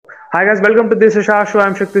Hi guys, welcome to this Shah show.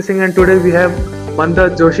 I'm Shakti Singh, and today we have Mandar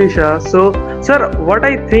Joshi Shah. So, sir, what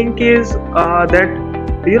I think is that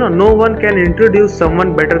no one can introduce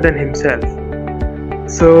someone better than himself.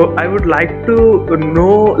 So, I would like to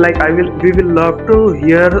know, we will love to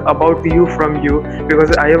hear about you from you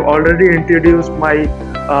because I have already introduced my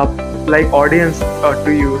uh, audience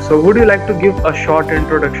to you. So, would you like to give a short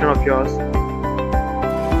introduction of yours?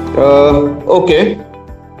 Okay,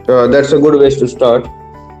 that's a good way to start.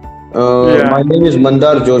 My Yeah. name is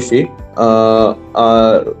Mandar Joshi.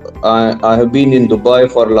 I have been in Dubai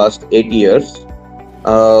for last 8 years.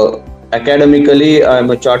 Academically, I am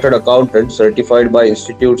a chartered accountant certified by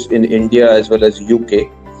institutes in India as well as UK.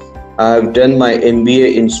 I have done my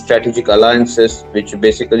MBA in strategic alliances, which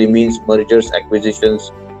basically means mergers, acquisitions,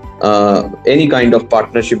 any kind of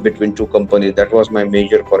partnership between two companies. That was my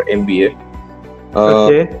major for MBA. Uh,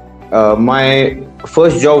 Okay. my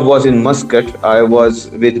first job was in Muscat. I was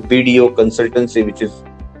with BDO Consultancy, which is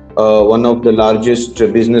one of the largest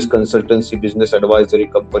business consultancy, business advisory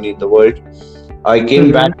company in the world. I came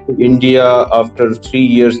back Mm-hmm. to India after 3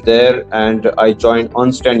 years there, and I joined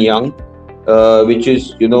Ernst and Young, which is,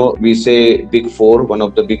 we say Big Four, one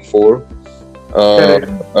of the Big Four uh,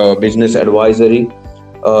 Correct. business advisory.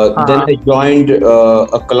 Then Uh-huh. I joined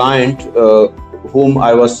a client whom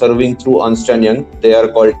I was serving through Ernst and Young. They are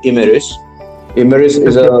called Imeris. Imeris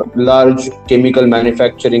is Okay. a large chemical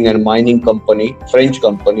manufacturing and mining company, French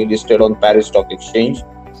company listed on Paris Stock Exchange.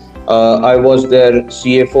 I was their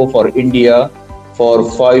CFO for India for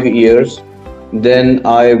 5 years. Then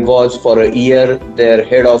I was for a year their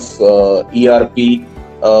head of ERP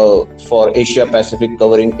for Asia Pacific,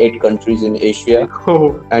 covering 8 countries in Asia. Oh.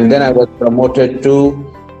 And then I was promoted to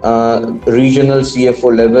regional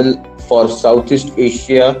CFO level for Southeast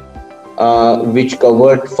Asia, which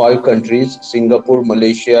covered 5 countries: Singapore,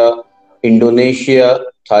 Malaysia, Indonesia,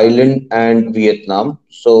 Thailand, and Vietnam.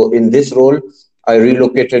 So, in this role, I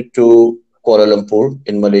relocated to Kuala Lumpur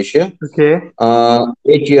in Malaysia. Okay.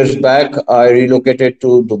 8 years back, I relocated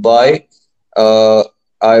to Dubai. Uh,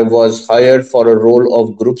 I was hired for a role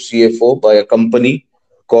of group CFO by a company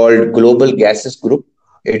called Global Gases Group.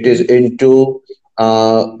 It is into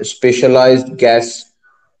specialized gas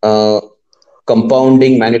uh,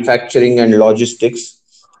 compounding, manufacturing, and logistics.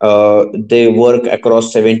 They work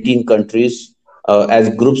across 17 countries. As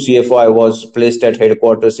group CFO, I was placed at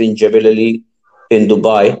headquarters in Jebel Ali in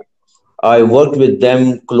Dubai. I worked with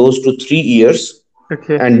them close to 3 years.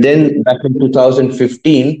 Okay. And then back in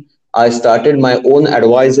 2015, I started my own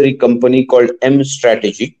advisory company called M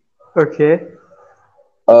Strategy Okay.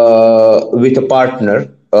 with a partner.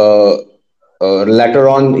 Later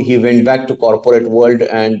on, he went back to corporate world,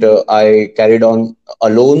 and I carried on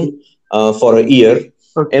alone for a year.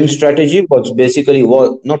 M Okay. Strategy was basically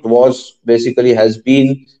was not was basically has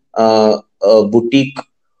been a boutique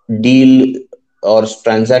deal or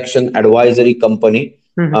transaction advisory company,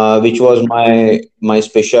 Mhm. which was my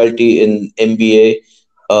specialty in MBA.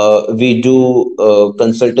 We do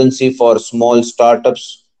consultancy for small startups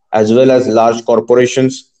as well as large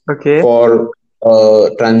corporations Okay. for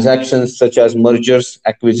transactions such as mergers,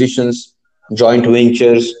 acquisitions, joint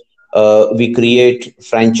ventures. We create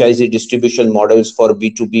franchisee distribution models for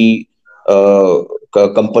B2B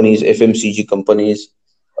companies, FMCG companies.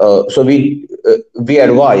 So we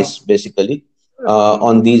advise basically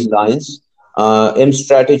on these lines. M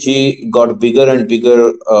strategy got bigger and bigger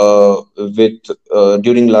with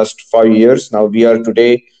during last 5 years. Now we are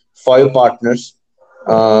today 5 partners.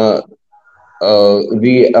 Uh,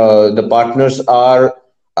 we The partners are,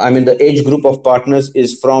 I mean, the age group of partners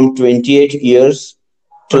is from 28 years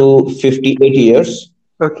to 58 years.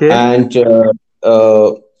 Okay. And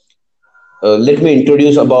uh, let me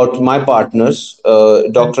introduce about my partners.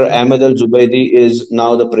 Dr. Okay. Ahmed Al Zubaidi is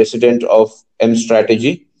now the president of M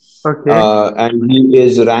Strategy, Okay. and he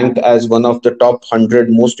is ranked as one of the top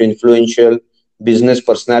 100 most influential business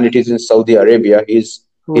personalities in Saudi Arabia. He's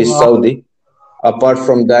Wow. Saudi. Apart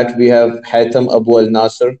from that, we have Haitham Abu Al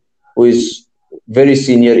Nasser, who is very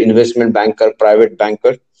senior investment banker, private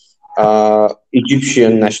banker,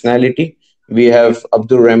 Egyptian nationality. We have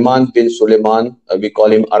Abdul Rahman bin Suleiman, we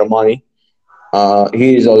call him Armani.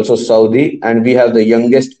 He is also Saudi, and we have the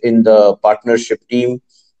youngest in the partnership team,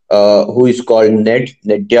 who is called Ned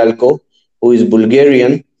Dialko, who is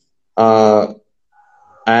Bulgarian, uh,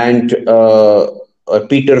 and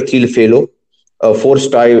Peter Thiel Fellow, a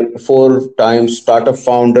four-time startup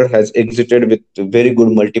founder, has exited with very good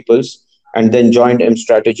multiples, and then joined M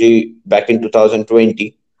Strategy back in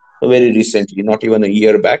 2020, very recently, not even a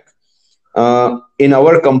year back. In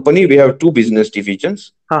our company, we have two business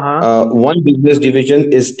divisions. Uh-huh. One business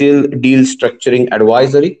division is still deal structuring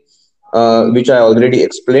advisory. which I already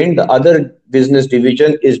explained. The other business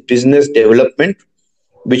division is business development,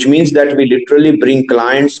 which means that we literally bring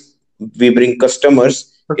clients, we bring customers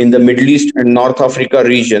in the Middle East and North Africa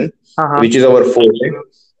region, Uh-huh. which is our forte,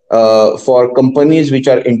 for companies which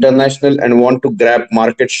are international and want to grab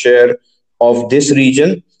market share of this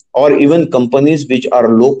region, or even companies which are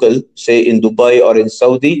local, say in Dubai or in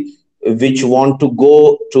Saudi, which want to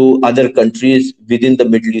go to other countries within the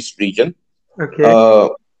Middle East region. Okay. Uh,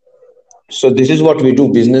 so this is what we do,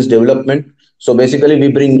 business development. So basically we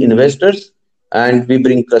bring investors and we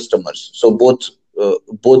bring customers. So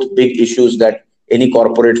both big issues that any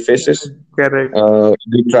corporate faces, Correct.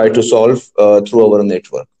 we try to solve through our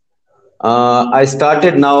network. I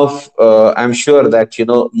started now. I'm sure that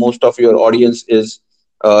most of your audience is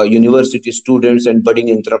university students and budding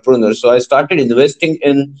entrepreneurs. So I started investing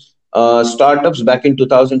in startups back in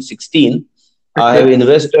 2016. I Okay. have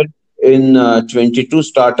invested in 22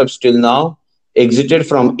 startups till now. Exited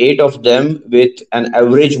from 8 of them with an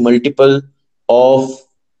average multiple of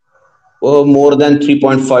more than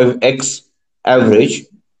 3.5x average.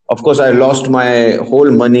 Of course, I lost my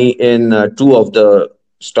whole money in two of the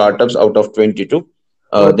startups out of 22.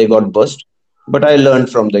 Oh, They got bust, but I learned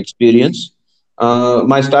from the experience.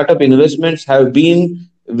 My startup investments have been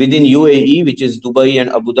within UAE, which is Dubai and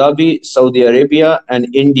Abu Dhabi, Saudi Arabia,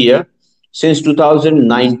 and India. Since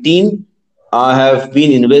 2019, I have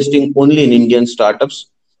been investing only in Indian startups.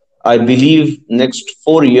 I believe next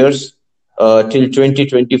 4 years till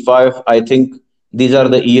 2025, I think these are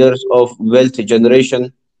the years of wealth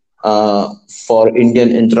generation for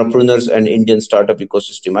Indian entrepreneurs and Indian startup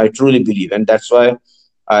ecosystem. I truly believe, and that's why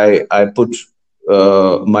I put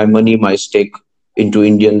my money, my stake into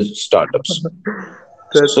Indian startups.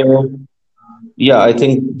 that's So yeah, I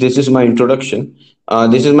think this is my introduction.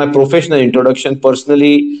 This is my professional introduction.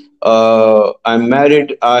 Personally, I'm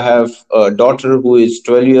married. I have a daughter who is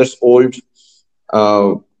 12 years old.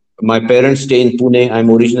 uh, my parents stay in Pune. I'm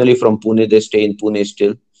originally from Pune. They stay in Pune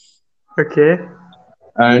still. okay.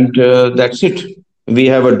 And that's it. We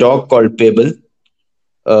have a dog called Pebble.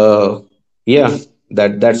 Uh, yeah,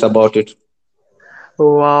 that's about it.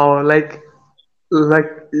 Wow.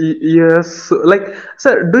 Yes. Like,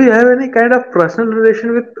 sir, do you have any kind of personal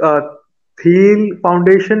relation with Thiel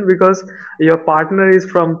Foundation? Because your partner is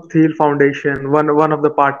from Thiel Foundation. One of the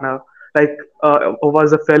partner, like,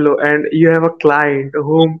 was a fellow, and you have a client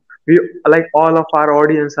whom we, like, all of our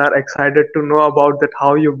audience are excited to know about that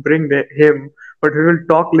how you bring him. But we will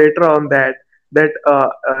talk later on that. That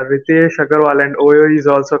Ritesh Agarwal and Oyo is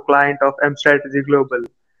also client of M Strategy Global.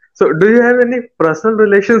 So, do you have any personal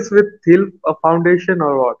relations with Thiel Foundation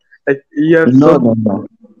or what? Like, you are No, so. no, no.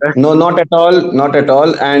 No, not at all. Not at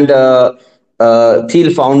all. And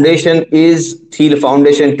Thiel Foundation is Thiel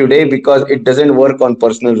Foundation today because it doesn't work on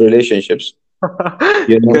personal relationships.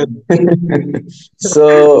 You know. Correct.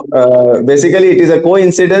 So basically, it is a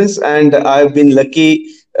coincidence, and I've been lucky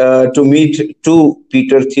to meet two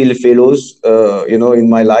Peter Thiel fellows, in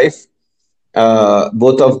my life.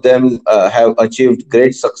 Both of them have achieved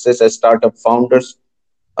great success as startup founders,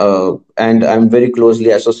 and I'm very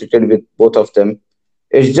closely associated with both of them.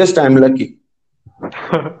 It's just I'm lucky.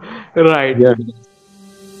 Right. Yeah.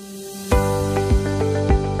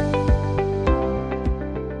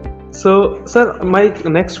 So, sir, my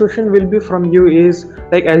next question will be from you is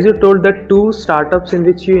like, as you told that two startups in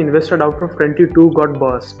which you invested out of 22 got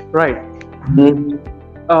burst, right? Mhm.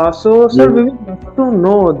 So, sir, Yes. we will have to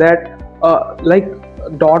know that like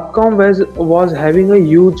 .com was having a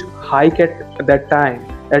huge hike at that time,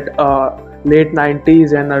 at late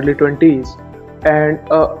 90s and early 20s, and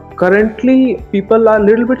currently people are a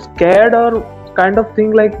little bit scared or kind of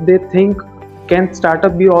thing, like they think, can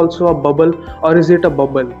startup be also a bubble, or is it a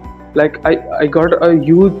bubble? Like, I got a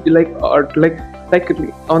huge, like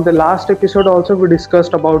on the last episode also we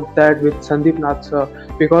discussed about that with Sandeep Nath sir,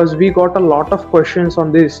 because we got a lot of questions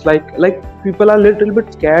on this, like people are a little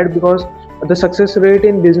bit scared because the success rate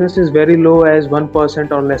in business is very low, as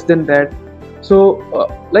 1% or less than that. So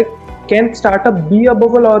like, can startup be a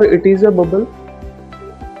bubble or it is a bubble?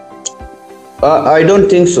 I don't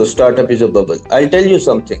think so. Startup is a bubble. I'll tell you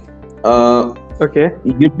something. Uh, Okay.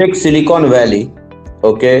 you take Silicon Valley,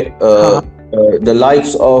 okay? Uh-huh. The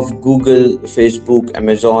likes of Google, Facebook,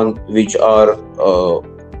 Amazon, which are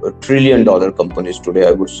trillion-dollar companies today,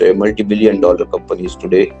 I would say, multi-billion-dollar companies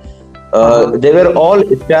today. Uh-huh. They were all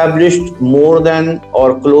established more than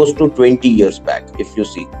or close to 20 years back, if you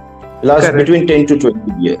see. Last Correct. between 10 to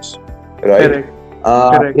 20 years, right? Correct.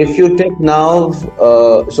 Correct. If you take now,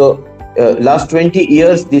 last 20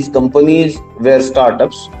 years, these companies were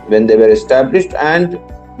startups when they were established, and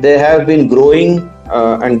they have been growing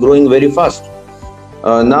and growing very fast.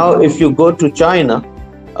 Now, if you go to China,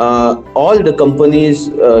 all the companies,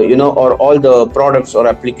 or all the products or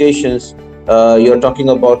applications, you're talking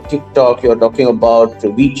about TikTok, you're talking about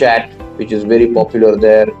WeChat, which is very popular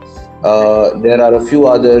there. There are a few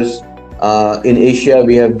others. In Asia,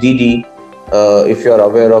 we have Didi, if you're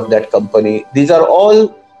aware of that company. These are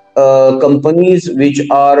all companies which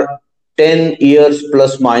are 10 years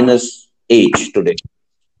plus minus age today.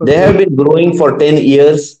 They have Okay. been growing for 10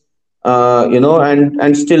 years,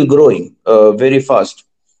 and still growing very fast.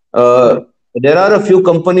 Uh, Correct. there are a few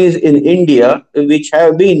companies in India which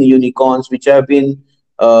have been unicorns, which have been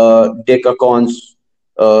decacorns.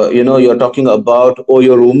 You're talking about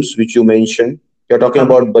Oyo Rooms, which you mentioned. You're talking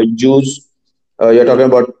Uh-huh. about Byju's. You're talking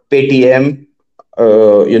about Paytm.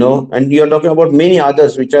 And you're talking about many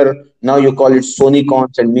others, which are now you call it Sony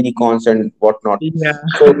cons and mini cons and whatnot. Yeah.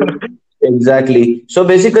 So exactly. So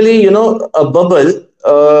basically, a bubble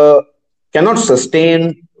cannot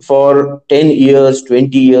sustain for 10 years,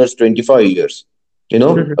 20 years, 25 years.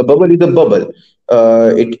 Mhm. A bubble is a bubble.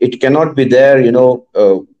 It cannot be there,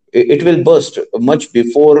 it will burst much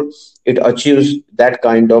before it achieves that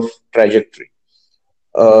kind of trajectory.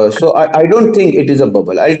 So I don't think it is a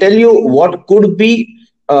bubble. I'll tell you what could be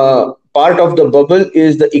part of the bubble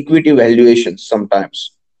is the equity valuations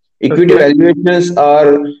sometimes. Equity Okay. valuations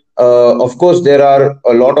are, of course, there are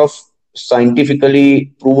a lot of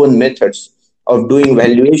scientifically proven methods of doing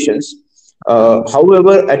valuations.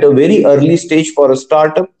 However, at a very early stage for a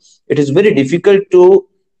startup, it is very difficult to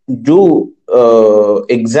do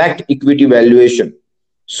exact equity valuation.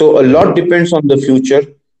 So a lot depends on the future.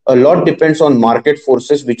 A lot depends on market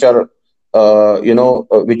forces, which are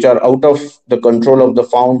out of the control of the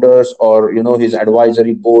founders or his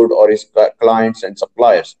advisory board or his clients and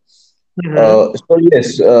suppliers. Mhm. So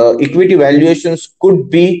yes, equity valuations could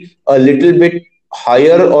be a little bit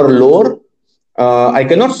higher or lower. I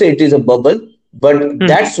cannot say it is a bubble, but Mhm.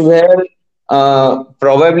 that's where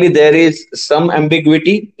probably there is some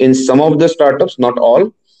ambiguity in some of the startups, not all.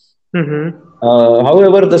 Mhm.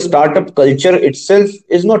 However, the startup culture itself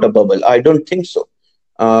is not a bubble. I don't think so.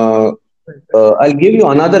 Uh, I'll give you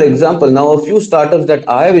another example. Now, a few startups that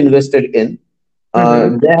I have invested in,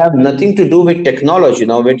 Mhm. they have nothing to do with technology.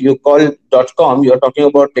 Now, when you call .com, you're talking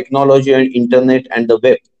about technology and internet and the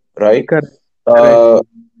web, right? Correct. Correct. Uh,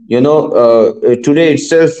 Today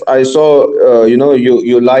itself, I saw,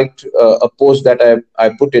 you liked a post that I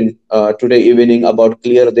put in today evening about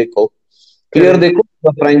Clear Deco. Clear Correct. they could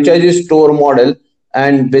the franchisee store model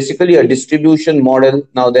and basically a distribution model.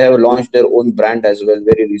 Now they have launched their own brand as well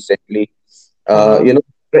very recently. Uh-huh.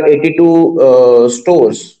 82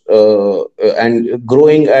 stores and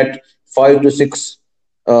growing at 5 to 6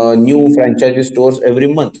 new franchisee stores every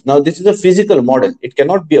month. Now this is a physical model. It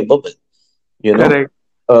cannot be a bubble. you know Correct.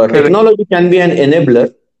 Correct. Technology can be an enabler,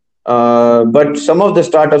 but some of the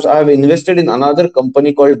startups, I have invested in another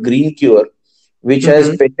company called Green Cure, which has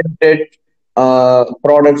Mhm. patented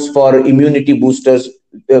products for immunity boosters,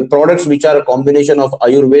 products which are a combination of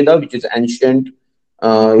Ayurveda, which is ancient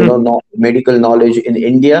Mhm. medical knowledge in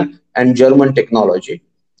India, and German technology.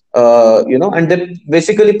 And they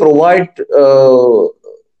basically provide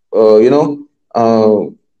you know uh,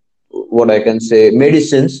 what I can say,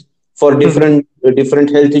 medicines for Mhm. different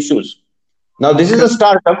health issues. Now, this is a Correct.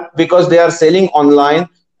 startup because they are selling online,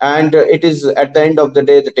 and it is at the end of the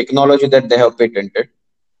day the technology that they have patented.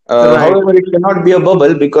 Right. However, it cannot be a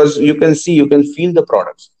bubble because you can see, you can feel the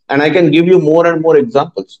products, and I can give you more and more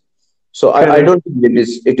examples. So I Correct. don't think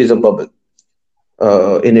it is a bubble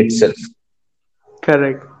in itself.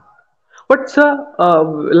 Correct. But sir,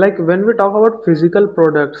 like when we talk about physical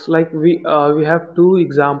products, like we have two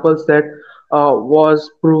examples that was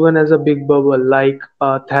proven as a big bubble, like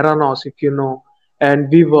Theranos, if you know,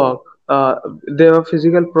 and WeWork. They are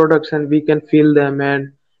physical products, and we can feel them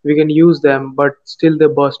and we can use them, but still they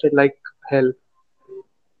busted like hell.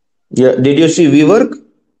 Yeah, did you see WeWork?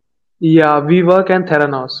 Yeah, WeWork and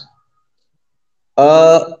Theranos.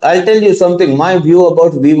 I'll tell you something. My view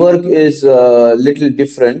about WeWork is a little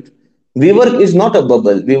different. WeWork is not a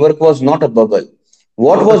bubble. WeWork was not a bubble.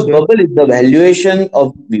 What was Okay. bubble is the valuation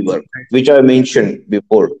of WeWork, which I mentioned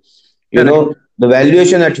before. Correct. The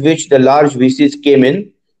valuation at which the large VCs came in,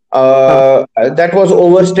 Uh, that was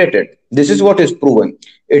overstated. This is what is proven.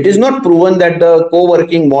 It is not proven that the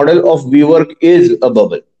co-working model of WeWork is a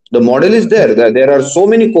bubble. The model is there. There are so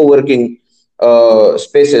many co-working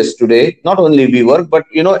spaces today. Not only WeWork, but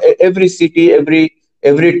every city,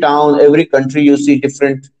 every town, every country, you see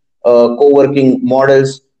different co-working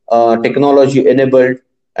models, technology enabled,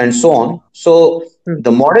 and so on. So hmm,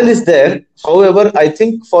 the model is there. However, I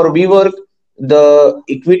think for WeWork, the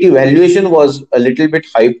equity valuation was a little bit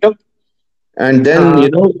hyped up, and then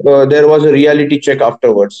Uh-huh. there was a reality check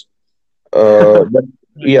afterwards. But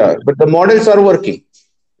yeah, but the models are working.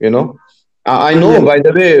 You know, I know. Yeah. By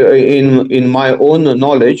the way, in my own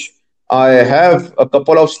knowledge, I have a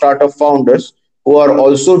couple of startup founders who are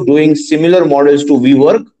also doing similar models to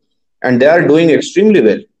WeWork, and they are doing extremely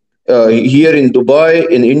well here in Dubai,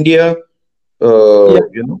 in India. Yeah.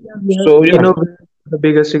 So yeah. The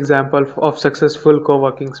biggest example of successful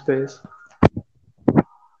co-working space.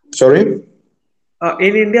 Sorry.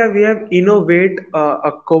 In India, we have Innovate,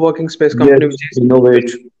 a co-working space company Yes, which is innovate.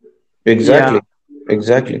 yeah, Exactly.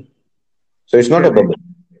 Exactly. So it's not a correct, bubble.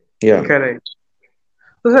 Yeah. correct.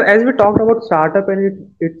 So, sir, as we talked about startup and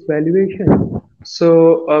its valuation,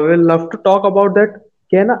 so we'll love to talk about that.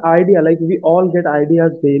 Can an idea, like we all get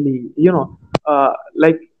ideas daily,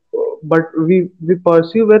 like, but we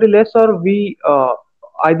pursue very less, or we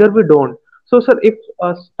either we don't. So, sir, if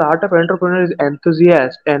a startup entrepreneur is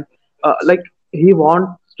enthusiast and like he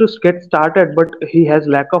wants to get started, but he has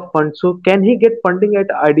lack of funds, so can he get funding at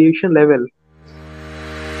ideation level?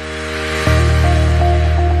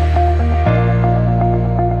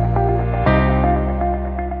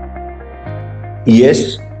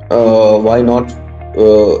 Yes, why not?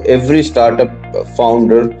 Every startup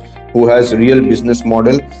founder who has real business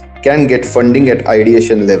model can get funding at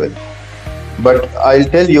ideation level. But I'll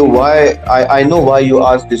tell you why. I know why you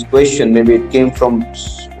asked this question. Maybe it came from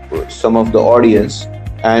some of the audience,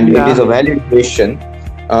 and it is Yeah. a valid question.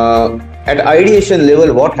 At ideation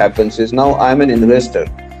level, what happens is now I'm an investor,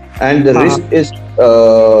 and the Uh-huh. risk is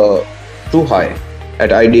too high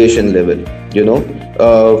at ideation level.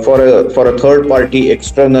 For a third party,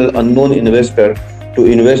 external, unknown investor to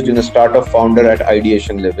invest in a startup founder at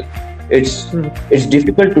ideation level, it's Mhm. it's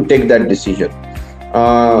difficult to take that decision.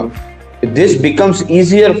 Uh, this becomes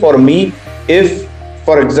easier for me if,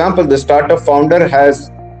 for example, the startup founder has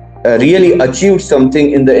really achieved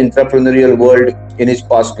something in the entrepreneurial world in his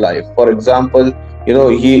past life. For example,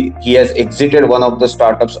 he has exited one of the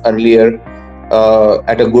startups earlier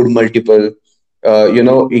at a good multiple.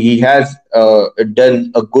 He has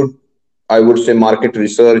done a good, I would say, market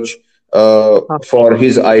research for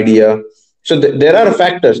his idea. So there are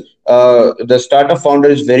factors. The startup founder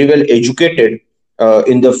is very well educated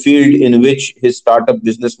in the field in which his startup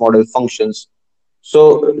business model functions. So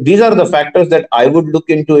these are the factors that I would look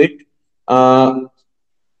into it. Uh,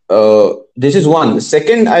 this is one.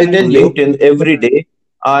 Second, I tell you, LinkedIn every day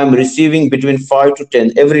I'm receiving between 5 to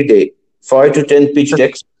 10 every day, 5 to 10 pitch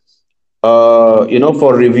decks,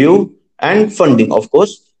 for review and funding, of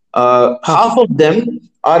course. Half of them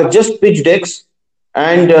are just pitch decks,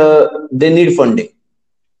 and they need funding.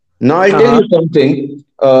 Now, I'll tell Uh-huh. you something.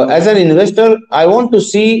 As an investor, I want to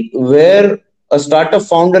see where a startup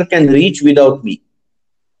founder can reach without me.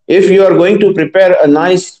 If you are going to prepare a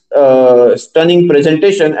nice, stunning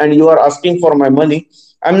presentation and you are asking for my money,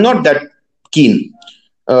 I'm not that keen.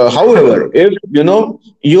 However, if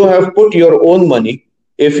you have put your own money,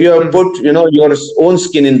 if you have Mhm. put your own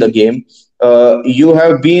skin in the game, you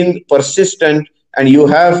have been persistent, and you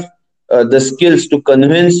have the skills to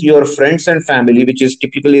convince your friends and family, which is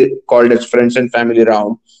typically called as friends and family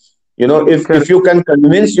round. If Correct. you can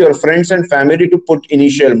convince your friends and family to put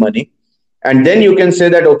initial money, and then you can say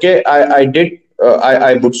that, okay,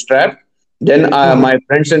 I bootstrap, then Mhm. my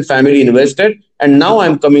friends and family invested, and now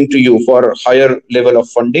I'm coming to you for higher level of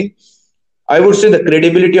funding. I would say the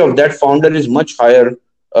credibility of that founder is much higher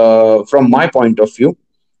from my point of view,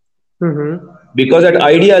 Mhm. because at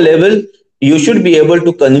idea level you should be able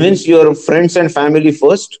to convince your friends and family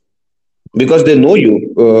first, because they know you,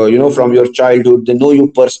 from your childhood, they know you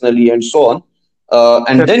personally, and so on.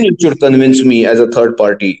 And Correct. then you should convince me as a third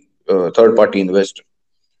party investor.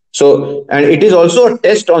 So, and it is also a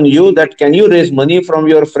test on you that can you raise money from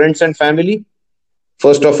your friends and family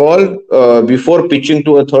first of all, before pitching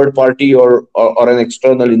to a third party, or an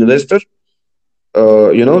external investor.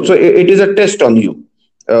 So it is a test on you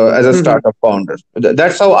as a Mhm. startup founder.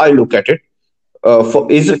 That's how I look at it.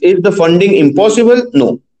 Is the funding impossible? No.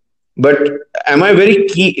 But am I very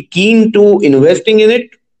keen to investing in it?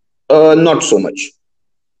 Not so much.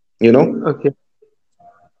 You know. Okay.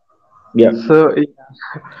 Yeah. So, yeah.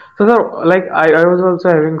 So, sir, like I was also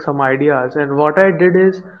having some ideas, and what I did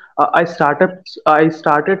is I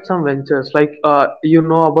started some ventures. Like you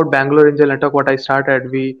know about Bangalore Angel Network. What I started,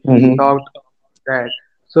 we Hmm. talked about that.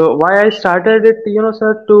 So why I started it,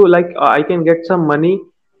 sir, to like I can get some money,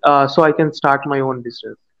 so I can start my own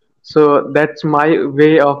business. So that's my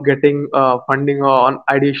way of getting funding on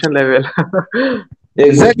ideation level.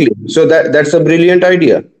 Exactly. So that's a brilliant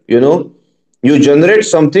idea. You generate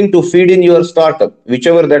something to feed in your startup,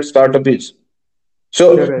 whichever that startup is.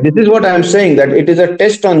 So Correct. this is what I'm saying, that it is a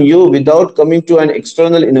test on you without coming to an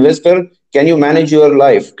external investor. Can you manage your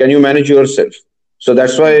life? Can you manage yourself? So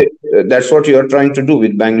that's why that's what you are trying to do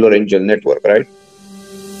with Bangalore Angel Network, right?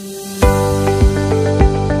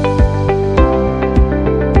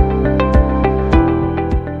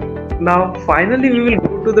 Now, finally, we will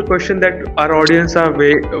go to the question that our audience are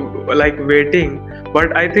waiting,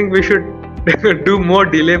 but I think we should do more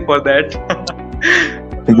delay for that.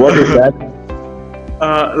 What is that?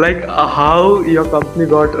 How your company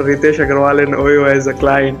got Ritesh Agarwal and Oyo as a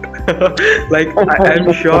client.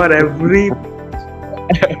 I'm sure every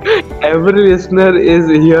listener is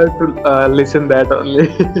here to listen that only,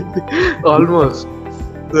 almost.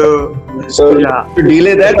 So So yeah, to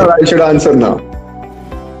delay that, or I should answer now?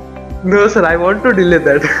 no sir, I want to delay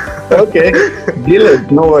that. Okay, delay.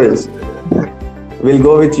 No worries. We'll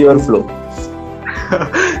go with your flow.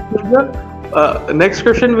 Next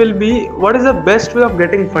question will be, what is the best way of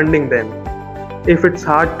getting funding then? If it's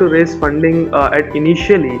hard to raise funding at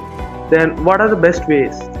initially, then what are the best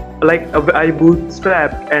ways? I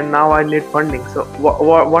bootstrapped and now I need funding. So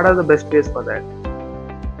what are the best ways for that?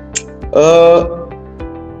 Uh,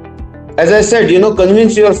 as I said,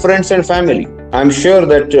 convince your friends and family. I'm sure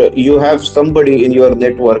that you have somebody in your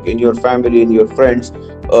network, in your family, in your friends,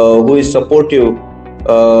 who is supportive,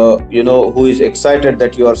 who is excited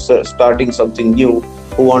that you are starting something new,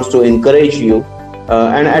 who wants to encourage you.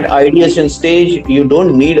 And at ideation stage, you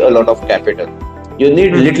don't need a lot of capital. You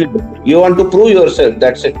need little bit. You want to prove yourself.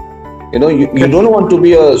 That's it. You don't want to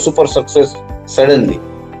be a super success suddenly.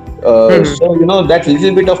 So, that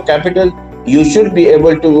little bit of capital you should be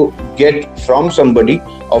able to get from somebody.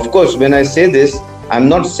 Of course, when I say this, I'm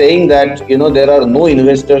not saying that, there are no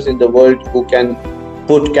investors in the world who can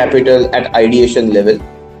put capital at ideation level.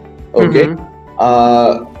 Okay.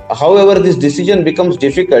 However, this decision becomes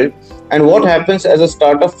difficult. And what happens as a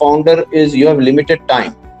startup founder is you have limited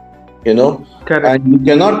time, Correct. and you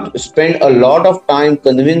cannot spend a lot of time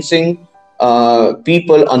convincing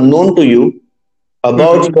people unknown to you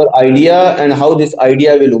about your idea and how this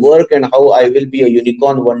idea will work and how I will be a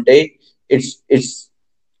unicorn one day.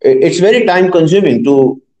 It's very time consuming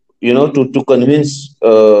to to convince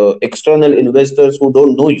external investors who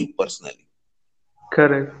don't know you personally.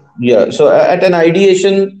 Correct. Yeah. So at an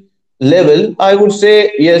ideation level, I would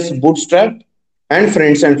say yes, bootstrap and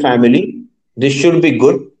friends and family. This should be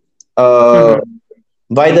good. Uh,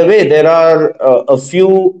 by the way, there are a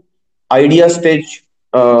few idea stage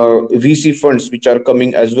VC funds which are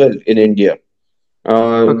coming as well in India.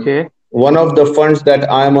 Uh, Okay. One of the funds that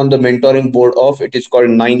I am on the mentoring board of, it is called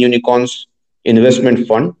Nine Unicorns Investment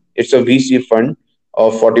Fund. It's a VC fund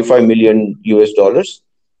of 45 million US dollars.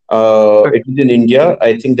 It is in India.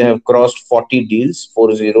 I think they have crossed 40 deals,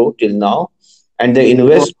 40 till now, and they Wow.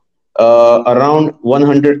 invest around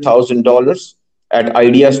 $100,000 at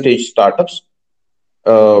idea stage startups.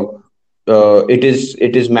 Uh, it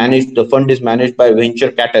is managed. The fund is managed by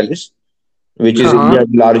Venture Catalyst, which is Uh-huh. India's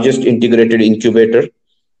largest integrated incubator.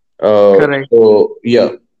 Correct. So yeah,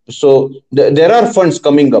 so there are funds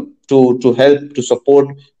coming up to help to support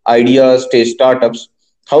ideas, stage startups.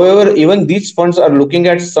 However, even these funds are looking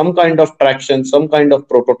at some kind of traction, some kind of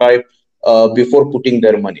prototype before putting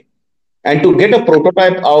their money. And to get a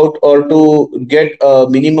prototype out or to get a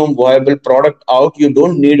minimum viable product out, you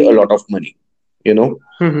don't need a lot of money. You know,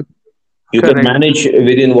 Mhm. you can Correct. manage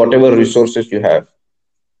within whatever resources you have.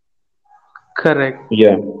 Correct.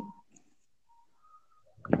 Yeah.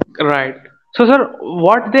 Right. So, sir,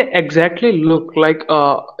 what they exactly look like?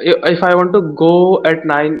 If I want to go at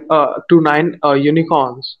nine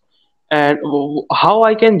unicorns, and how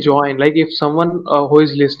I can join? Like, if someone who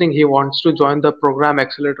is listening, he wants to join the program,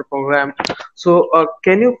 accelerator program. So,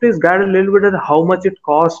 can you please guide a little bit on how much it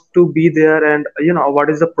costs to be there, and what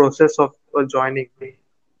is the process of joining?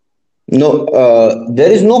 No,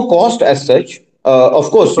 there is no cost as such. Of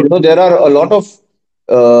course, Okay. there are a lot of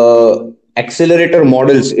accelerator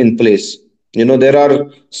models in place. There are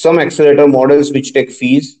some accelerator models which take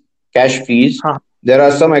fees, cash fees. Huh. There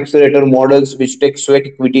are some accelerator models which take sweat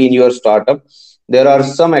equity in your startup. There are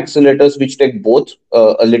some accelerators which take both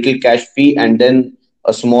a little cash fee and then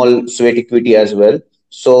a small sweat equity as well.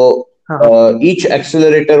 So Uh-huh. each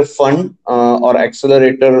accelerator fund or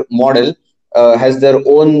accelerator model has their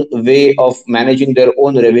own way of managing their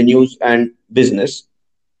own revenues and business,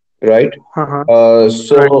 right? Uh-huh. Uh, Right.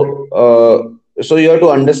 so, so you have to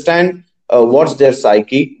understand what's their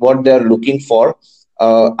psyche, what they are looking for.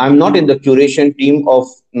 I'm not in the curation team of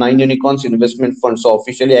Nine Unicorns Investment Fund, so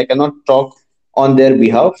officially I cannot talk on their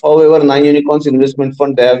behalf. However, Nine Unicorns Investment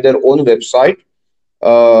Fund, they have their own website,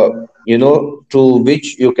 to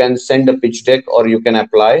which you can send a pitch deck or you can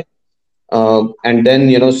apply. And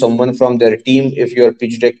then, someone from their team, if your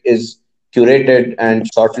pitch deck is curated and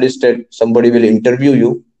shortlisted, somebody will interview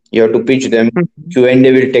you. You have to pitch them. Mhm.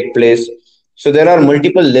 Q&A will take place. So there are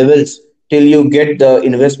multiple levels till you get the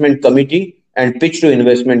investment committee and pitch to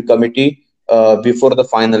investment committee before the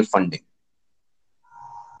final funding.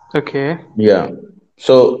 Okay. Yeah.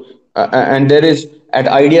 So, and there is at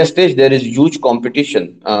idea stage, there is huge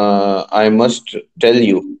competition. I must tell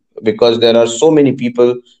you, because there are so many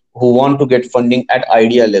people who want to get funding at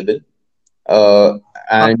idea level. Uh,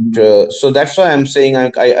 and so that's why I'm saying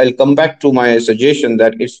I'll come back to my suggestion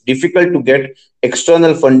that it's difficult to get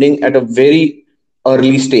external funding at a very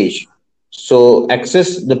early stage. So access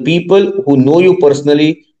the people who know you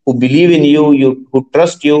personally, who believe in you, who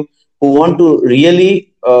trust you, who want to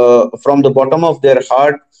really, from the bottom of their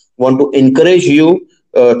heart, want to encourage you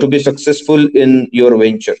to be successful in your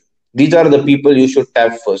venture. These are the people you should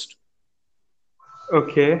tap first.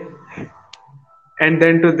 Okay. And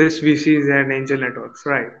then to this VCs and angel networks,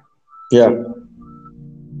 right? Yeah.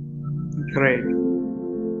 Great.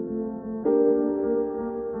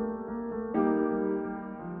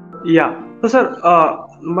 Yeah. So, sir,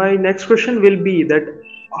 my next question will be that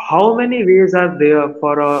how many ways are there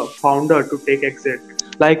for a founder to take exit?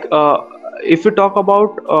 Like, if you talk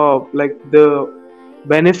about like the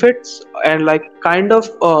benefits and like kind of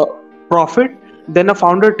profit, then a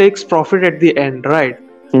founder takes profit at the end, right?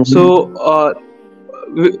 So,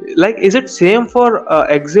 like, is it same for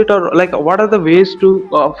exit, or like what are the ways to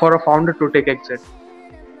for a founder to take exit?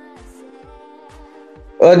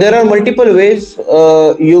 There are multiple ways.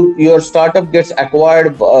 Your startup gets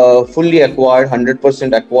acquired, fully acquired,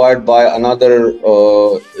 100% acquired by another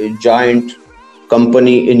giant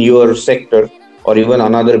company in your sector, or even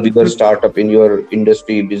another bigger startup in your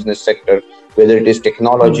industry business sector. Whether it is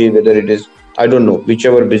technology, Mhm. whether it is, I don't know,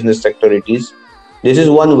 whichever business sector it is. This is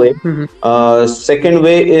one way. Mhm. Second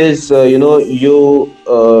way is, you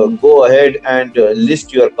go ahead and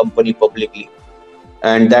list your company publicly,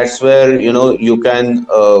 and that's where you can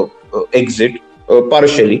exit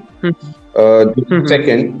partially. This is Mhm.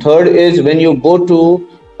 second. Third is when you go to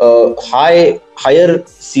higher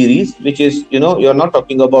series, which is, you're not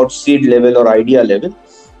talking about seed level or idea level.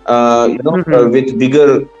 Mhm. With bigger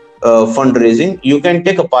fundraising, you can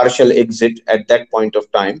take a partial exit at that point of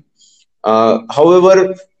time. However,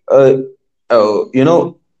 uh, you know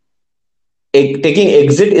taking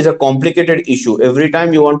exit is a complicated issue. Every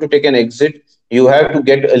time you want to take an exit, you have to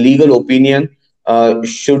get a legal opinion.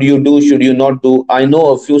 Should you do, should you not do? I know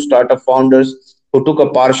a few startup founders who took a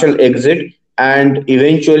partial exit, and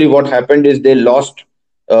eventually what happened is they lost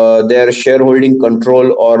their shareholding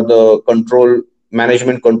control, or the control,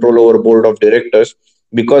 management control over board of directors,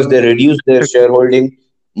 because they reduced their Okay. shareholding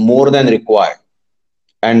more than required.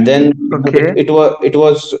 And then Okay. it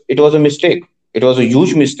was a mistake. It was a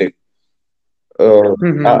huge mistake. uh,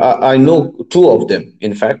 Mhm. I know two of them,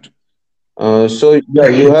 in fact. So yeah,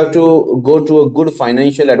 you have to go to a good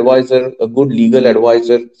financial advisor, a good legal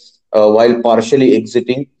advisor, while partially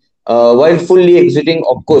exiting. While fully exiting,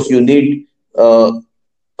 of course, you need a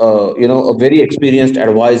very experienced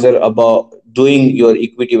advisor about doing your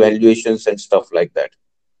equity valuations and stuff like that.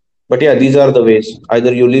 But yeah, these are the ways.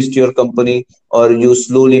 Either you list your company, or you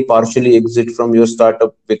slowly partially exit from your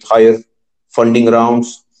startup with higher funding rounds,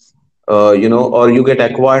 or you get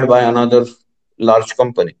acquired by another large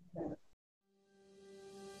company.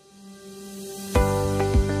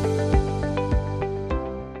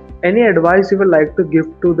 Any advice you would like to give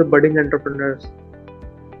to the budding entrepreneurs?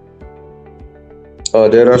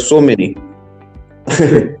 There are so many.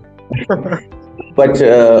 Okay. But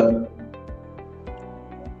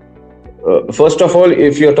first of all,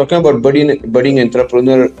 if you're talking about budding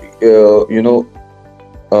entrepreneur,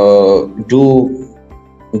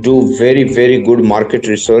 do very good market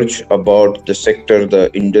research about the sector, the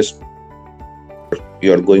industry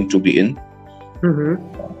you are going to be in. Mm-hmm.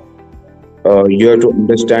 You have to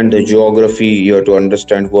understand the geography. You have to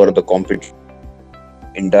understand who are the competitors,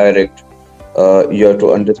 indirect. You have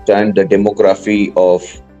to understand the demography of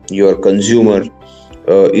your consumer.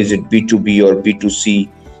 Is it B2B or B2C?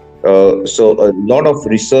 So a lot of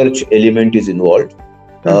research element is involved,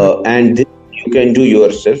 Mm-hmm. and this you can do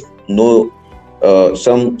yourself. No,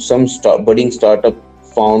 some budding startup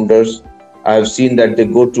founders, I have seen that they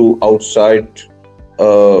go to outside,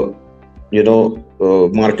 uh,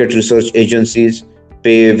 market research agencies,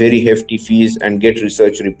 pay very hefty fees and get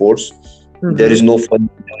research reports. There is Mm-hmm. no fun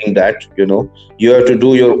in doing that. You have to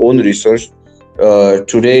do your own research.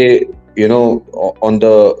 Today, on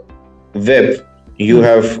the web, you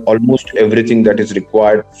have Mhm. almost everything that is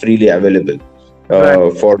required freely available Right.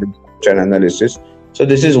 for research and analysis. So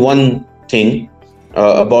this is one thing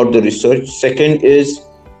about the research. Second is,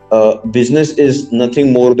 business is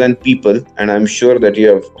nothing more than people, and I'm sure that you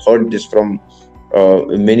have heard this from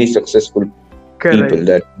many successful people, Correct.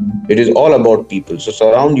 that it is all about people. So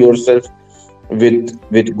surround yourself with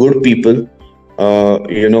good people,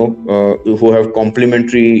 who have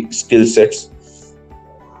complementary skill sets,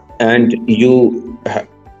 and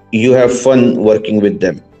you have fun working with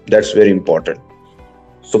them. That's very important.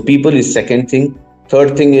 So people is second thing.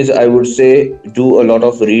 Third thing is, I would say, do a lot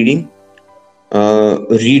of reading.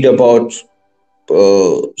 Read about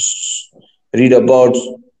uh, s- read about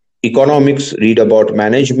economics, read about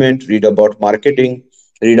management, read about marketing,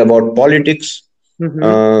 read about politics. Mm-hmm.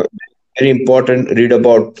 uh, Very important. Read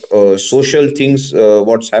about social things,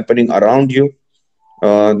 what's happening around you.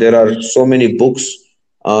 There are so many books,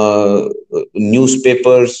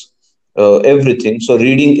 newspapers, everything. So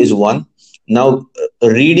reading is one. Now,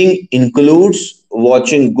 reading includes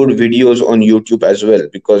watching good videos on YouTube as well,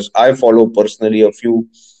 because I follow personally a few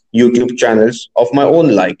YouTube channels of my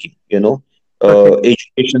own liking. Okay.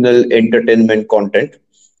 Educational entertainment content.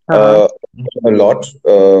 Uh-huh. Uh, a lot.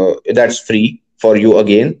 That's free for you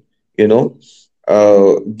again. You know,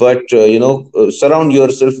 but surround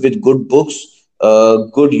yourself with good books,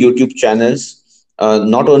 good YouTube channels,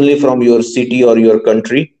 not only from your city or your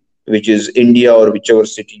country, which is India, or whichever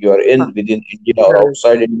city you are in, within India or Correct.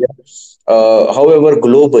 outside India. However,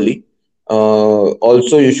 globally,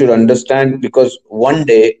 also you should understand, because one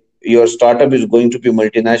day your startup is going to be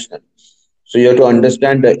multinational. So you have to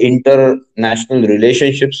understand the international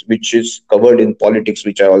relationships, which is covered in politics,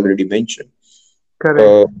 which I already mentioned.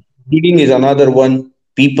 uh, Correct. Reading is another one.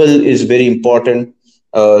 People is very important.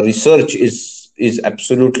 Research is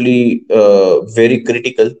absolutely very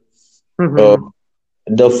critical. Uh, Mm-hmm.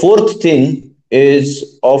 the fourth thing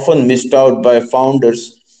is often missed out by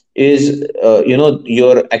founders is,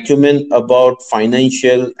 your acumen about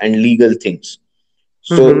financial and legal things.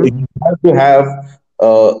 So you Mm-hmm. have to have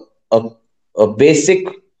uh, a, a basic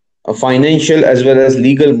financial as well as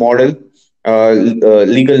legal model,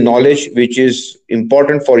 legal knowledge, which is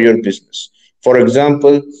important for your business. For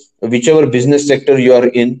example, whichever business sector you are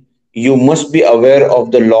in, you must be aware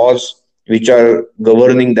of the laws which are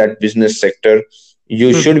governing that business sector.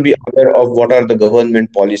 You should be Mm-hmm. aware of what are the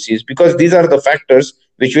government policies, because these are the factors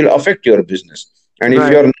which will affect your business. And if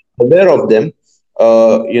you Right. are not aware of them,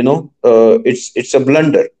 it's a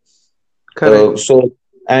blunder. Correct.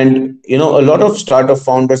 And a lot of startup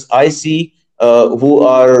founders I see, who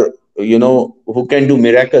are, who can do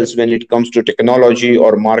miracles when it comes to technology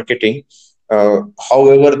or marketing.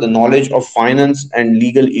 However, the knowledge of finance and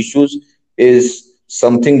legal issues is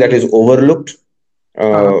something that is overlooked,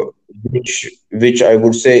 Uh-huh. uh, which I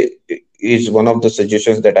would say is one of the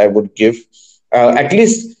suggestions that I would give. At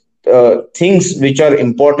least things which are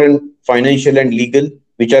important, financial and legal,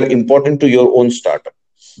 which are important to your own startup,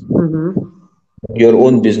 Mm-hmm. your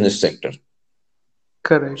own business sector.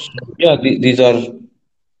 Correct. Yeah, these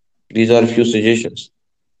are a few suggestions.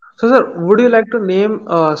 So, sir, would you like to name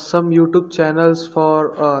some YouTube channels for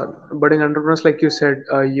budding entrepreneurs? Like you said,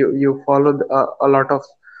 you follow a lot of.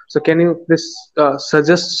 So, can you please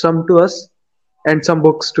suggest some to us and some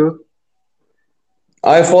books too?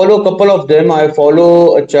 I follow a couple of them. I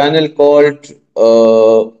follow a channel called,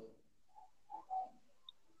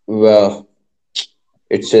 well,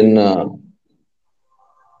 it's in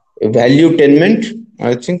Valuetainment,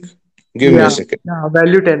 I think. Give me a Yeah, second. yeah,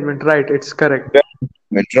 valuetainment, right? It's correct.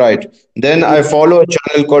 Valuetainment, right. Then Yeah. I follow a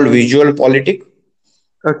channel called Visual Politic.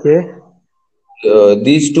 Okay.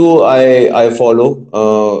 These two I follow.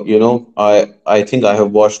 I think I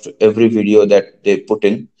have watched every video that they put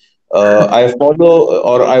in. I follow,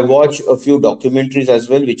 or I watch a few documentaries as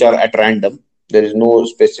well, which are at random. There is no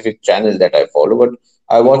specific channel that I follow, but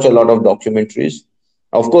I watch a lot of documentaries.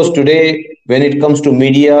 Of course, today when it comes to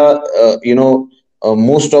media,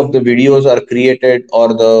 most of the videos are created, or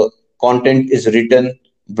the content is written,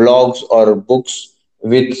 blogs or books,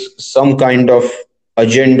 with some kind of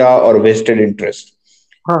agenda or vested interest.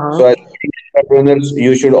 So, as Uh-huh. entrepreneurs,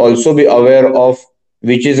 you should also be aware of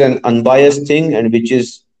which is an unbiased thing, and which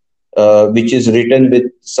is written with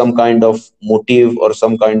some kind of motive or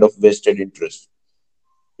some kind of vested interest.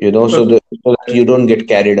 So that you don't get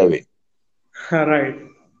carried away. Right.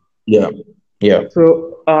 Yeah, yeah.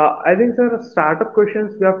 So I think, sir, startup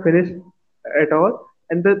questions we have finished at all.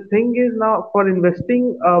 And the thing is now for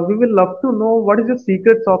investing, we will love to know what is the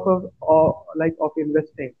secrets of like of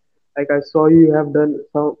investing. Like I saw you have done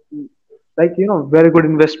some like very good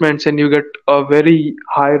investments and you get a very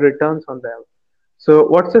high returns on them. So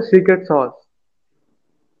what's the secret sauce?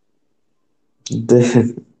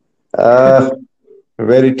 The- uh,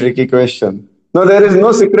 Very tricky question. No, there is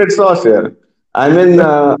no secret sauce here. I mean,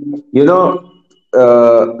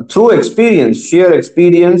 through experience, sheer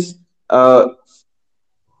experience,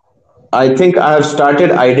 I think I have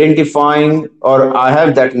started identifying, or I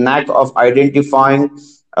have that knack of identifying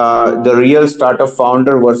the real startup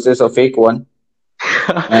founder versus a fake one,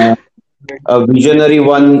 uh, a visionary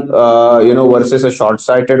one, versus a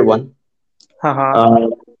short-sighted one. Haha.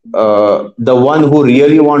 uh, the one who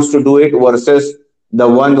really wants to do it versus the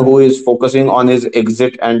one who is focusing on his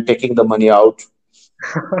exit and taking the money out.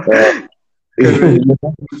 Uh, Correct.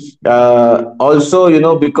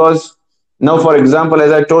 Also, because now, for example,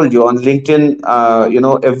 as I told you on LinkedIn,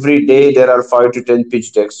 every day there are 5 to 10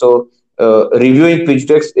 pitch decks. So reviewing pitch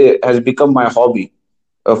decks has become my hobby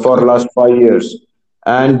for last 5 years.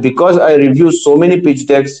 And because I review so many pitch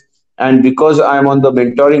decks, and because I'm on the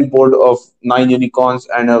mentoring board of 9 unicorns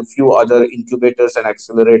and a few other incubators and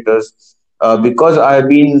accelerators, because I've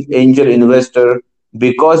been angel investor,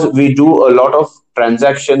 because we do a lot of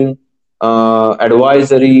transaction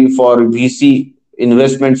advisory for VC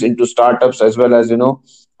investments into startups as well as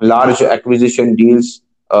large acquisition deals.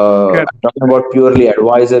 Correct. I'm talking about purely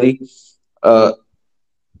advisory. Uh,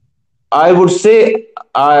 I would say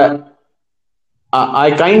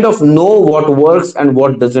I kind of know what works and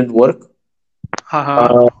what doesn't work, Haha.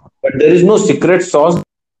 uh, but there is no secret sauce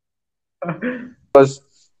because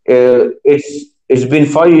it's been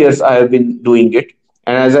 5 years I have been doing it,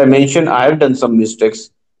 and as I mentioned, I have done some mistakes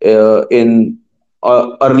in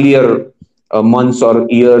earlier months or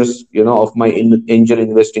years, of my angel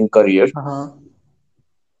investing career. Haha.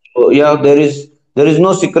 So yeah, there is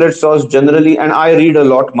no secret sauce generally, and I read a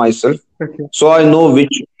lot myself, Okay. so I know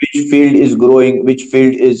which field is growing, which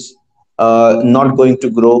field is not going to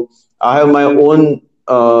grow. I have my own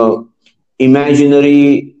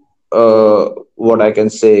imaginary, what I can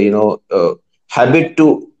say, habit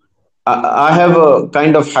to. I have a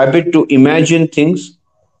kind of habit to imagine things,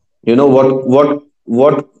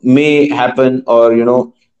 what may happen,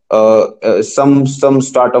 or some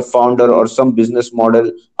startup founder or some business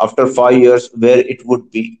model after 5 years where it would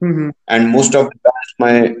be, Mm-hmm. and most of the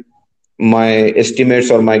times my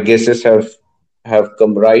estimates or my guesses have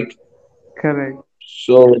come right. Correct.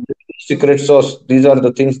 So, secret sauce, these are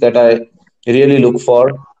the things that I really look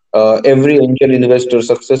for. Every angel investor,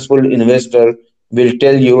 successful investor, will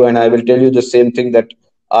tell you, and I will tell you the same thing, that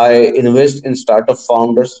I invest in startup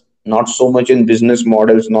founders, not so much in business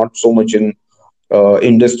models, not so much in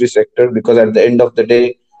industry sector, because at the end of the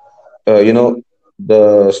day,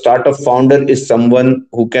 the startup founder is someone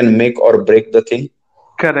who can make or break the thing.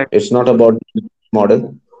 Correct. It's not about the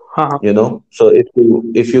model. Haha. So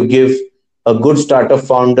if you give a good startup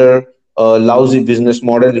founder a lousy business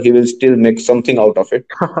model, he will still make something out of it.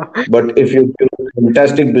 But if you give a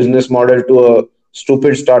fantastic business model to a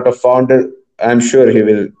stupid startup founder, I'm sure he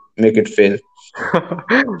will make it fail.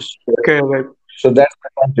 So, Correct. so that's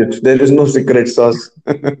about it. There is no secret sauce.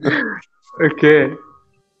 Okay.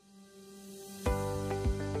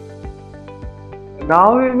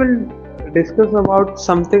 Now we will discuss about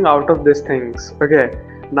something out of these things. Okay.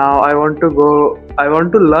 Now I want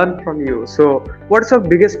to learn from you. So, what's your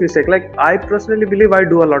biggest mistake? Like, I personally believe I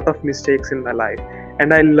do a lot of mistakes in my life,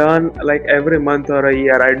 and I learn like every month or a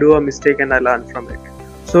year. I do a mistake and I learn from it.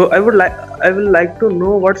 So, I will like to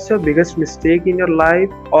know what's your biggest mistake in your life,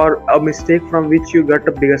 or a mistake from which you got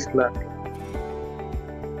the biggest learning.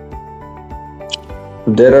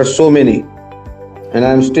 There are so many, and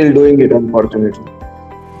I'm still doing it, unfortunately.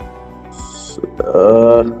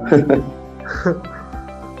 Uh,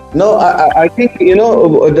 No, I think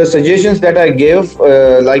the suggestions that I gave,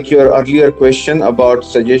 like your earlier question about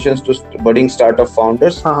suggestions to budding startup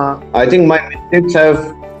founders. Uh-huh. I think my mistakes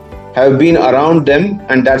have been around them,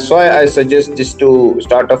 and that's why I suggest this to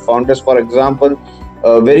startup founders. For example,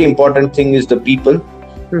 a very important thing is the people.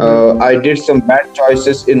 Mm-hmm. I did some bad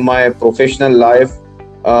choices in my professional life.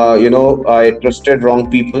 I trusted wrong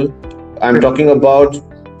people. I'm talking about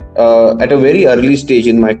at a very early stage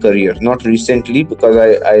in my career, not recently, because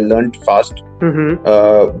I learned fast.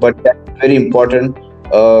 Mm-hmm. But that's very important.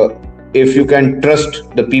 If you can trust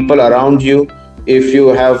the people around you, if you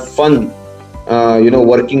have fun,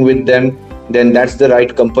 working with them, then that's the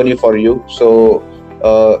right company for you. So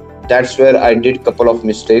that's where I did couple of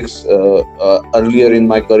mistakes earlier in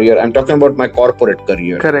my career. I'm talking about my corporate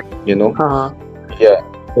career. Correct. You know, Uh-huh. yeah.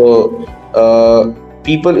 So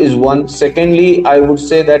people is one. Secondly, I would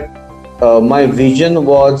say that my vision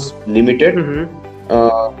was limited. Mm-hmm.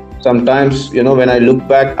 Uh, Sometimes, when I look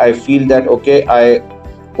back, I feel that, okay, I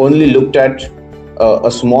only looked at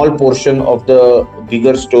a small portion of the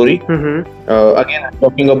bigger story. Mm-hmm. Again, I'm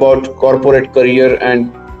talking about corporate career,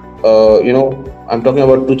 and I'm talking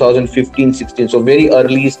about 2015, 16. So very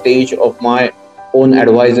early stage of my own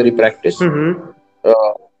advisory practice. Mm-hmm.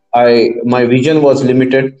 uh, my vision was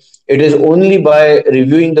limited. It is only by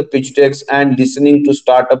reviewing the pitch decks and listening to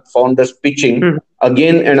startup founders pitching Mm-hmm.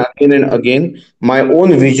 again and again and again, my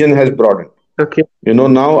own vision has broadened. Okay.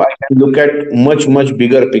 Now I can look at much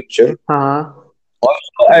bigger picture. Uh-huh.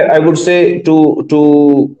 Also, I would say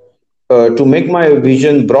to make my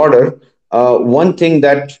vision broader, one thing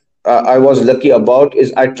that I was lucky about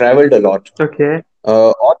is I traveled a lot. Okay.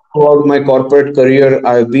 All throughout my corporate career,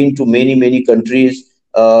 I have been to many countries.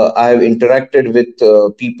 I have interacted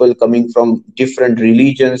with people coming from different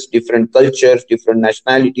religions, different cultures, different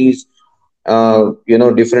nationalities,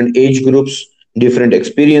 different age groups, different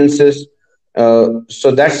experiences.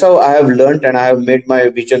 So that's how I have learned and I have made my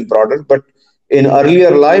vision broader. But in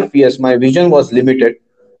earlier life, yes, my vision was limited,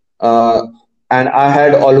 uh, and I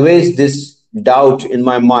had always this doubt in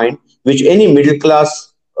my mind, which any middle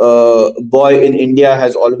class boy in India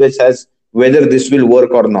has always has, whether this will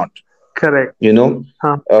work or not. Correct. You know,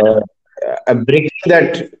 Huh. uh, breaking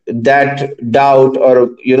that doubt, or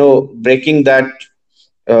breaking that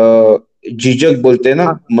झिझक बोलते हैं ना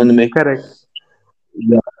Huh. मन में. Correct.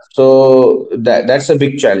 Yeah. So that's a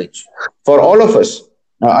big challenge for all of us.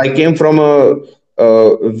 I came from a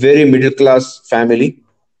very middle class family,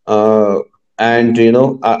 uh, and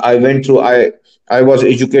I went through. I was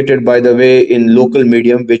educated, by the way, in local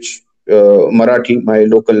medium, which Marathi, my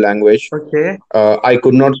local language. Okay. I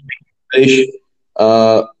could not speak English,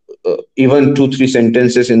 even 2 3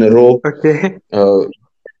 sentences in a row. Okay. Uh,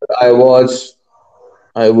 I was,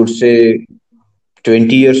 I would say,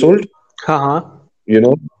 20 years old. Uh-huh. you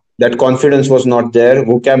know that confidence was not there,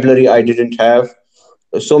 vocabulary I didn't have,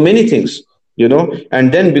 so many things.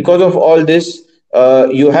 And then because of all this,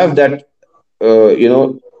 you have that uh, you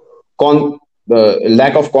know con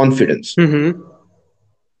lack of confidence, Mm-hmm.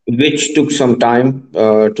 which took some time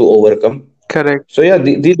to overcome. Correct. So yeah,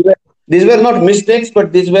 these were not mistakes,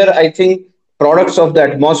 but these were, I think, products of the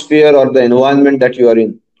atmosphere or the environment that you are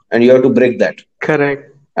in, and you have to break that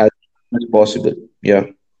Correct. as much as possible. Yeah.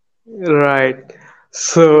 Right.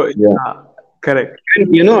 So Yeah. yeah, correct.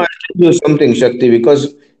 And I'll tell you something, Shakti,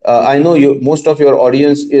 because I know most of your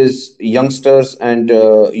audience is youngsters and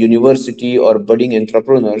university or budding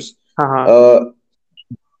entrepreneurs. Uh-huh. Uh,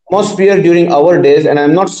 Atmosphere during our days, and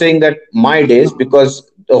I'm not saying that my days,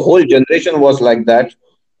 because the whole generation was like that.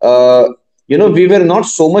 We were not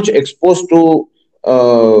so much exposed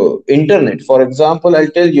to internet. For example, I'll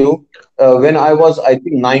tell you, when I was, I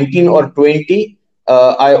think, 19 or 20,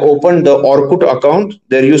 I opened the Orkut account.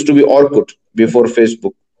 There used to be Orkut before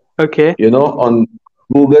Facebook, Okay. on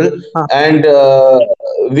Google, Huh. and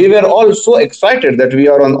we were all so excited that we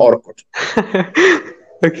are on Orkut.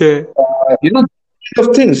 Okay.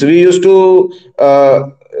 Of things we used to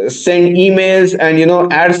send emails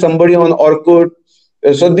and add somebody on Orkut.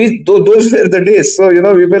 So those were the days. So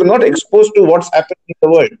we were not exposed to what's happening in the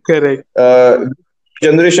world. Correct. uh,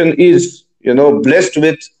 Generation is blessed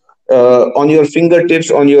with, on your fingertips,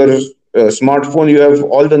 on your smartphone, you have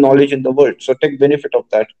all the knowledge in the world, so take benefit of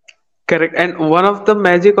that. Correct. And one of the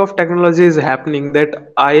magic of technology is happening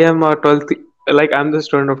that I am a 12th, like I'm the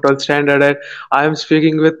student of 12th standard, and I am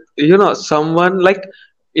speaking with, someone like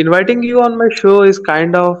inviting you on my show is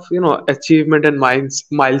kind of, achievement and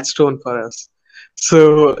milestone for us.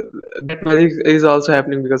 So that magic is also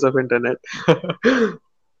happening because of internet.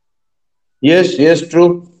 Yes, yes,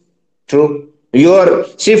 true, true. You are,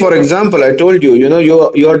 see, for example, I told you,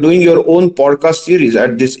 you are doing your own podcast series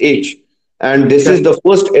at this age, and this is Correct. the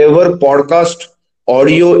first ever podcast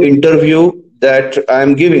audio interview that I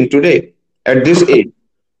am giving today at this age.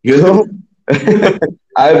 You know,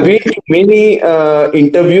 I've been to many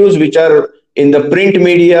interviews which are in the print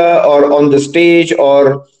media or on the stage,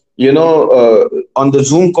 or on the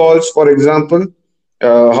Zoom calls, for example.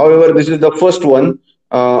 However, this is the first one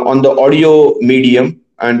on the audio medium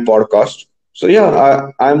and podcast. So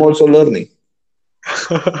yeah, I'm also learning.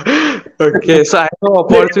 Okay, so I have an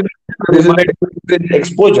opportunity to This is remind. like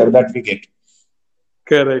exposure that we get.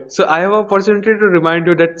 Correct. So I have an opportunity to remind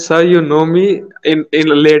you that, sir, you know me in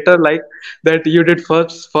later, like that you did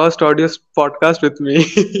first audio podcast with me.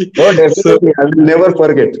 Oh, So, definitely. I will never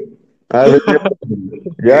forget. I will never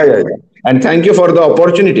forget. Yeah, yeah, yeah. And thank you for the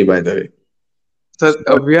opportunity, by the way. so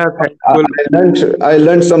So we are I thankful. I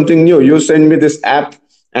learned something new. You sent me this app,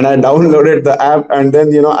 and I downloaded the app, and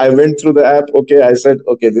then I went through the app. Okay, I said,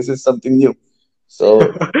 okay, this is something new.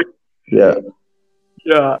 So yeah.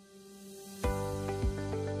 Yeah.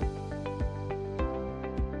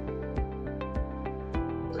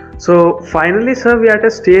 So finally, sir, we are at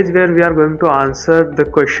a stage where we are going to answer the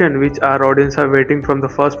question which our audience are waiting from the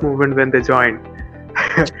first moment when they joined.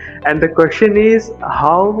 And the question is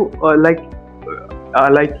how, like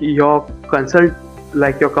your consult,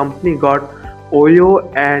 like your company got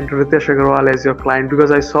Oyo and Ritesh Agarwal as your client,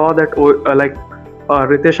 because I saw that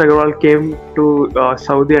Ritesh Agarwal came to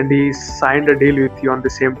Saudi and he signed a deal with you on the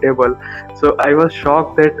same table. So I was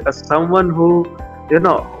shocked that someone who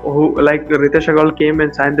like Ritesh Agarwal came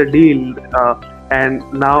and signed the deal, and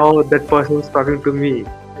now that person is talking to me.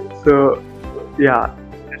 So yeah,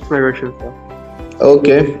 that's my question, sir.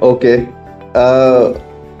 Okay, okay. Uh,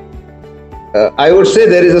 I would say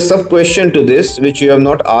there is a sub question to this which you have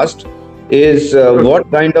not asked is Okay. what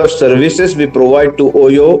kind of services we provide to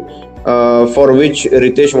Oyo for which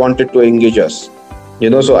Ritesh wanted to engage us.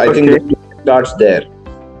 So I think the Okay. question starts there.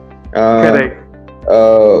 Uh, Correct.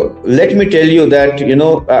 Let me tell you that,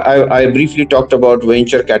 I briefly talked about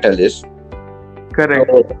venture catalyst.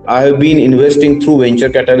 Correct. So I have been investing through venture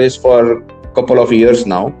catalyst for a couple of years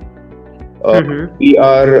now. Uh, Mm-hmm. we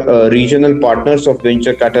are regional partners of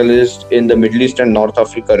Venture Catalyst in the Middle East and North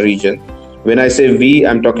Africa region. When I say we,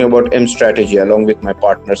 I'm talking about M Strategy along with my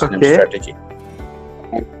partners in M Okay. Strategy.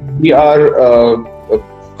 We are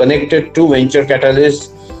connected to Venture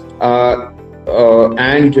Catalyst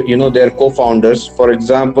and their co-founders. For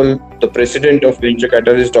example, the president of Venture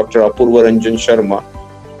Catalyst, Dr. Apurva Ranjan Sharma,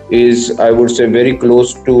 is, I would say, very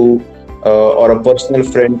close to or a personal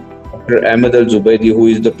friend, Dr. Ahmed Al Zubaidi, who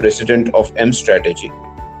is the president of M Strategy.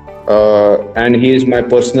 And he is my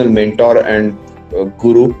personal mentor and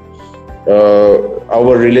guru.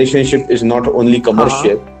 Our relationship is not only Uh-huh.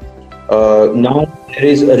 commercial. Now there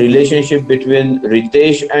is a relationship between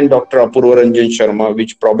Ritesh and Dr. Apurva Ranjan Sharma,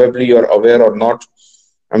 which probably you are aware or not.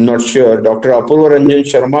 I'm not sure. Dr. Apurva Ranjan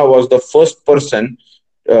Sharma was the first person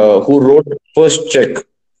who wrote first check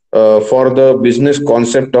for the business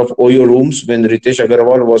concept of Oyo rooms when Ritesh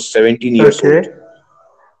Agarwal was 17 years old. Okay.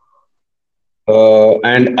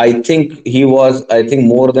 And I think he was, I think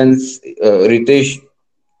more than Ritesh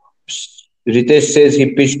says he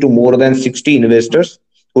pitched to more than 60 investors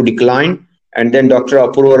who declined. And then Dr.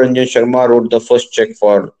 Apurva Ranjan Sharma wrote the first check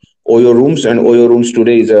for Oyo Rooms, and Oyo Rooms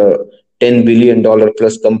today is a $10 billion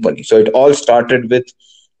plus company. So it all started with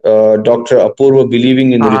Dr. Apurva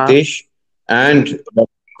believing in Uh-huh. Ritesh and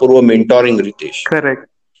Dr. Apurva mentoring Ritesh. Correct.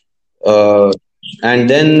 Uh, and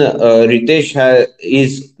then Ritesh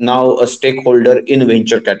is now a stakeholder in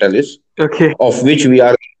Venture Catalyst, Okay. of which we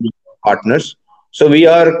are partners. So we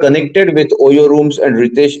are connected with Oyo Rooms and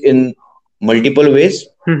Ritesh in multiple ways.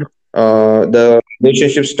 Mhm. The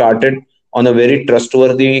relationship started on a very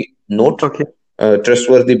trustworthy note, Okay.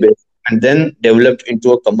 trustworthy base, and then developed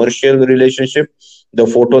into a commercial relationship. The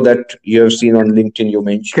photo that you have seen on LinkedIn, you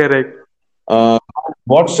mentioned. Correct. Uh,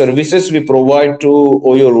 what services we provide to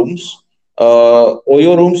Oyo Rooms?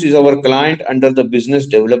 Oyo Rooms is our client under the business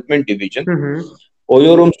development division. Mm-hmm.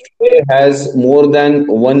 Oyo Rooms today has more than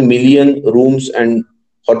 1 million rooms and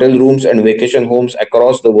hotel rooms and vacation homes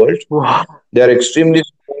across the world. Wow. They are extremely,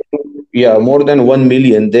 yeah, more than 1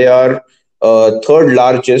 million. They are third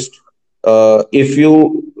largest. If you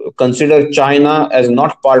consider China as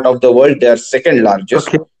not part of the world, they are second largest.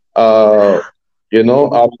 Okay. Uh,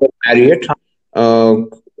 after Marriott, uh,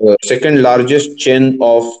 second largest chain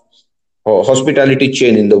of hospitality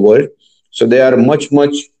chain in the world. So they are much,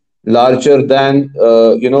 much larger than,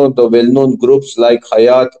 the well-known groups like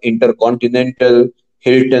Hyatt, Intercontinental,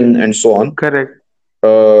 Hilton, and so on. Correct.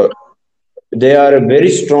 Uh, they are very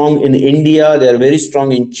strong in India. They are very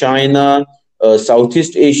strong in China,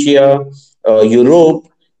 Southeast Asia, Europe,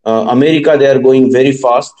 America. They are going very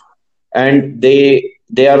fast, and they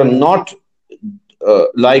are not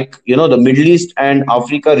like the Middle East and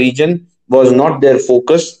Africa region was not their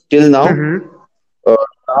focus till now. Mm-hmm. Uh,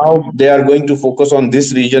 Now they are going to focus on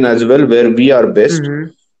this region as well, where we are best,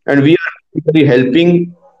 Mm-hmm. and we are basically helping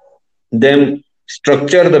them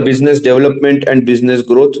structure the business development and business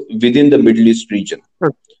growth within the Middle East region.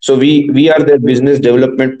 So we are their business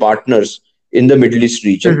development partners in the Middle East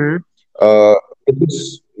region. Mm-hmm. Uh,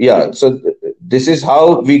 yeah, so this is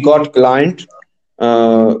how we got client,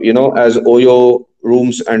 as Oyo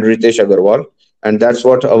Rooms and Ritesh Agarwal, and that's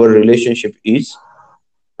what our relationship is.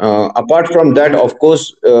 Apart from that, of course,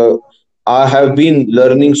 I have been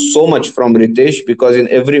learning so much from Ritesh because in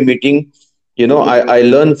every meeting, I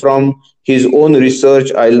learn from his own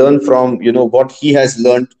research. I learn from, what he has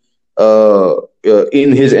learned in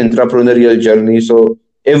his entrepreneurial journey. So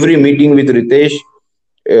every meeting with Ritesh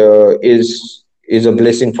is is a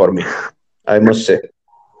blessing for me, I must say.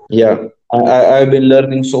 Yeah, I've been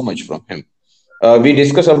learning so much from him. We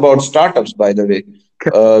discuss about startups, by the way.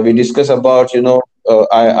 We discuss about,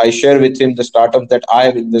 I share with him the startup that I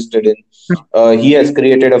have invested in. He has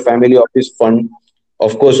created a family office fund,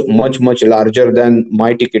 of course, much, much larger than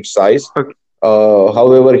my ticket size. Okay.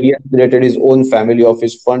 However, he has created his own family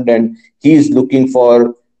office fund, and he is looking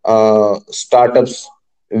for startups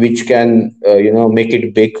which can, make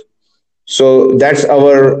it big. So that's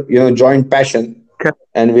our, joint passion, Correct.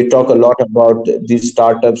 and we talk a lot about these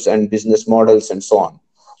startups and business models and so on.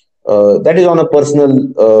 That is on a personal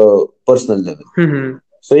level. Mhm.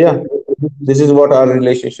 So yeah, this is what our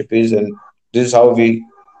relationship is, and this is how we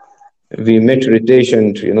met Ritesh,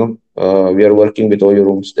 and we are working with Oyo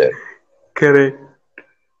Rooms there. Correct.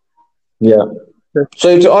 Yeah. So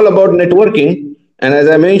it's all about networking, and as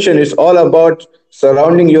I mentioned, it's all about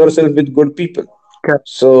surrounding yourself with good people. Correct.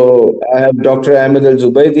 So I have Dr. Ahmed Al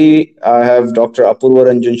Zubaidi, I have Dr. Apurva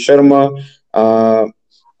Ranjan Sharma, uh,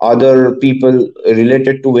 other people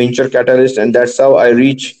related to venture catalyst, and that's how I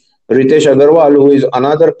reach Ritesh Agarwal, who is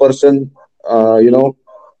another person,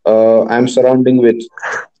 I'm surrounding with,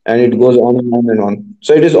 and it goes on and on and on.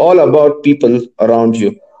 So it is all about people around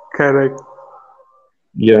you. Correct.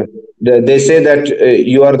 Yeah, they say that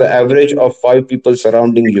you are the average of five people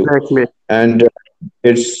surrounding you, Exactly. and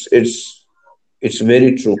it's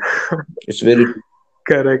very true. It's very true.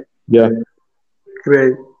 Correct. Yeah.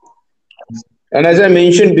 Great. And as I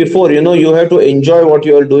mentioned before, you have to enjoy what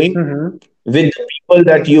you are doing Mm-hmm. with the people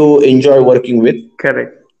that you enjoy working with.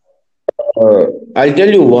 Correct. Uh, I'll tell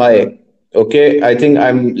you why. Okay, I think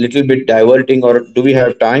I'm little bit diverting, or do we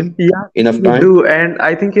have time? Yeah, Enough we time? do. And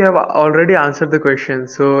I think you have already answered the question.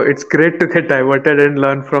 So it's great to get diverted and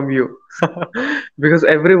learn from you. Because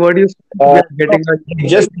every word you say, we are No, getting a. it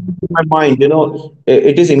just came to my mind.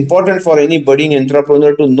 It is important for any budding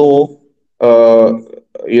entrepreneur to know, uh,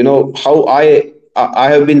 how I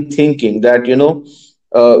have been thinking that,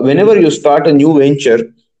 whenever you start a new venture,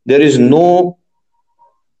 there is no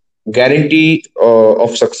guarantee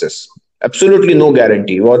of success. Absolutely no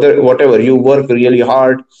guarantee. Whatever you work really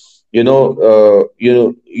hard, you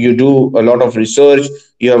do a lot of research,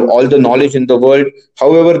 you have all the knowledge in the world.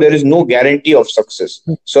 However, there is no guarantee of success.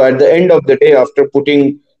 So at the end of the day, after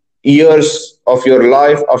putting years of your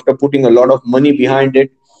life, after putting a lot of money behind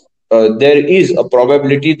it, there is a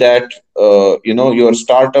probability that your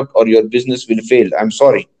startup or your business will fail. I'm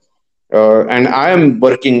sorry. And I am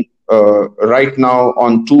working right now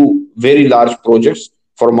on two very large projects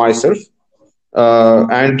for myself,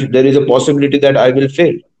 and there is a possibility that I will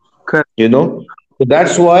fail. Correct. So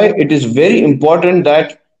that's why it is very important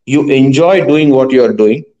that you enjoy doing what you are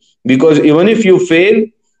doing, because even if you fail,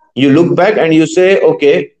 you look back and you say,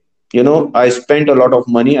 okay, I spent a lot of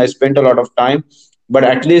money, I spent a lot of time, but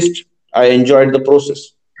at least I enjoyed the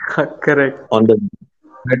process Correct. on the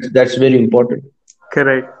that's very important.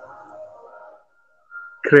 Correct.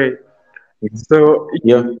 Great. So,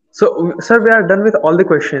 Yeah. sir, we are done with all the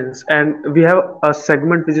questions, and we have a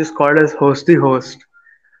segment which is called as host the host.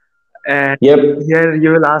 And Yep. here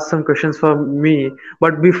you will ask some questions for me.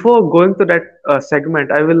 But before going to that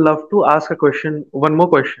segment, I will love to ask a question, one more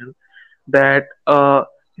question. That,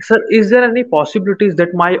 sir, is there any possibilities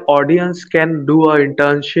that my audience can do a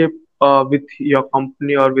internship with your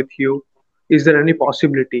company or with you? Is there any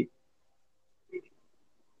possibility?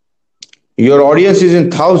 Your audience is in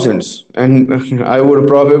thousands, and I would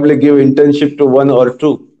probably give internship to one or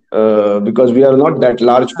two, because we are not that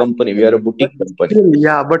large company. We are a But boutique company. still,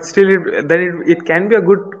 yeah, but still, it can be a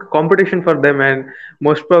good competition for them, and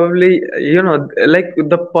most probably, like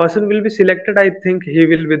the person will be selected. I think he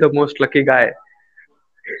will be the most lucky guy.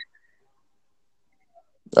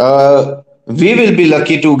 We will be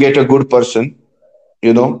lucky to get a good person,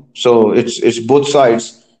 so it's both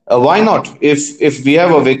sides. Why not? If we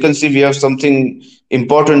have a vacancy, we have something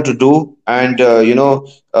important to do, and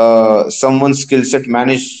someone's skill set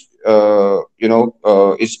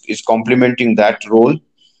is complementing that role.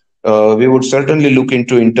 We would certainly look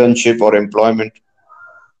into internship or employment.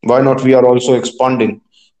 Why not? We are also expanding.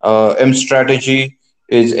 M strategy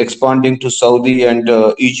is expanding to Saudi and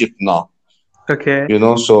Egypt now. Okay,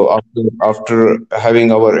 So after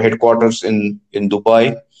having our headquarters in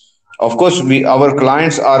Dubai, of course, our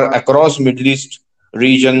clients are across Middle East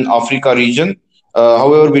region, Africa region.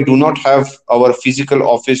 However, we do not have our physical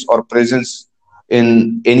office or presence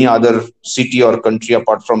in any other city or country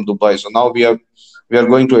apart from Dubai. So now we are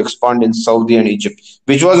going to expand in Saudi and Egypt,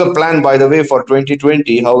 which was a plan, by the way, for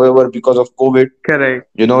 2020. However, because of COVID, correct.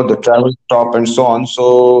 the travel stop and so on,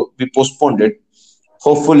 so we postponed it.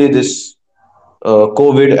 Hopefully, this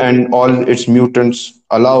COVID and all its mutants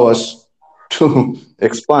allow us to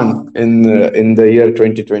expand in the year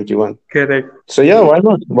 2021. Correct. So yeah, why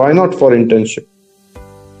not? Why not for internship?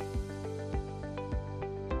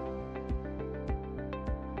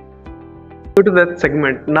 Go to that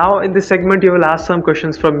segment. Now, in this segment, you will ask some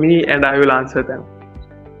questions from me and I will answer them.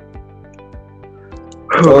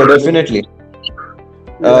 Oh, definitely.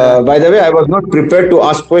 Yeah. By the way, I was not prepared to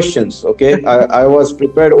ask questions. Okay, I was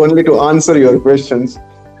prepared only to answer your questions.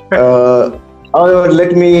 Uh, However,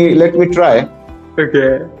 let me try.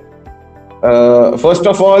 Okay. First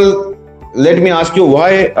of all, let me ask you,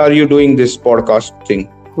 why are you doing this podcast thing?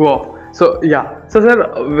 Wow. So yeah. So sir,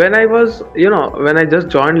 when I was, when I just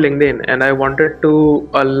joined LinkedIn and I wanted to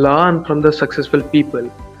learn from the successful people,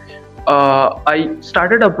 I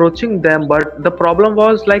started approaching them. But the problem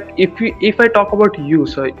was, like, if I talk about you,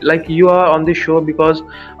 so like you are on the show because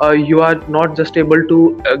you are not just able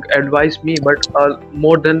to advise me, but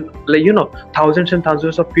more than, like, thousands and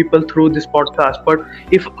thousands of people through this podcast. But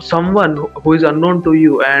if someone who is unknown to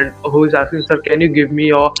you and who is asking, sir, can you give me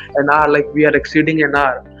your an hour? Like, we are exceeding an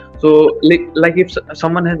hour. So like if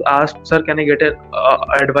someone has asked, sir, can I get an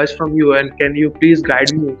advice from you, and can you please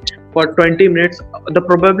guide me for 20 minutes, the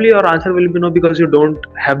probably your answer will be no, because you don't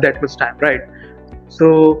have that much time, right?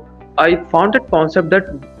 So I found that concept, that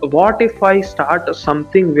what if I start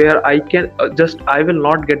something where I can I will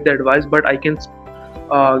not get the advice, but I can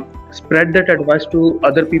spread that advice to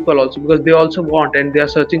other people also, because they also want and they are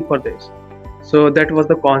searching for this. So that was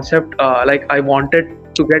the concept. Like, I wanted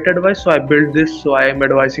to get advice, so I built this, so I am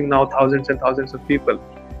advising now thousands and thousands of people.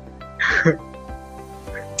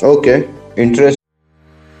 Okay, interesting.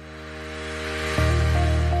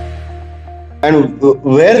 And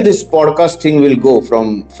where this podcast thing will go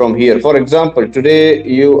from here? For example, today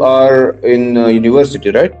you are in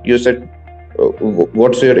university, right? You said,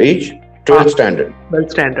 what's your age? 12th standard. Well,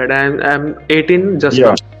 standard. I'm 18 just Yeah,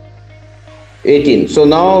 now. 18. So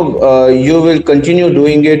now you will continue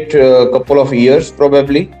doing it a couple of years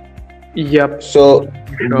probably. Yep. So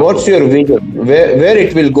Sure. what's your vision? Where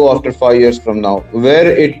it will go after 5 years from now? Where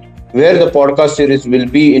the podcast series will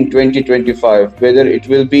be in 2025? Whether it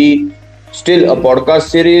will be still a podcast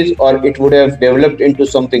series, or it would have developed into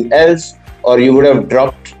something else, or you would have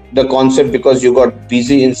dropped the concept because you got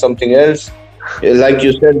busy in something else. Like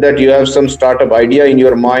you said that you have some startup idea in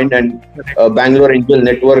your mind, and Bangalore Angel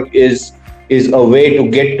Network is a way to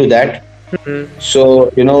get to that. Mhm. So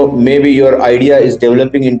maybe your idea is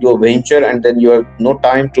developing into a venture, and then you have no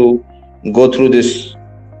time to go through this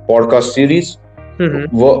podcast series. Mhm.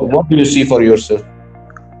 What do you see for yourself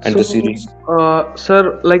and So, the series? sir,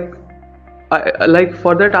 like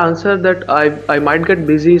for that answer, that I might get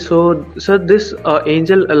busy. So, sir, this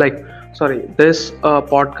angel, sorry, this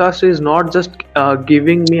podcast is not just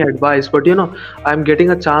giving me advice, but I'm getting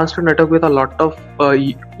a chance to network with a lot of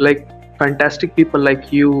like fantastic people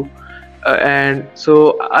like you. And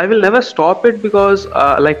so I will never stop it, because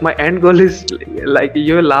like, my end goal is, like,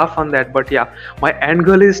 you will laugh on that, but yeah, my end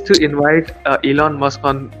goal is to invite Elon Musk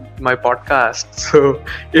on my podcast. So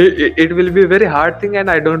it will be a very hard thing, and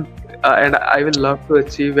I don't and I will love to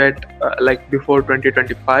achieve it like before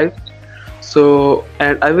 2025. So,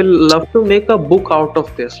 and I will love to make a book out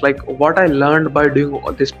of this, like what I learned by doing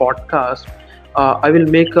this podcast. I will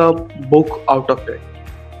make a book out of it.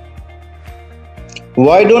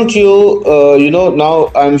 Why don't you,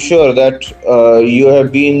 now I'm sure that you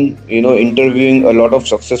have been, interviewing a lot of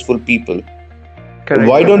successful people. Correct.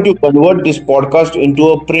 Why don't you convert this podcast into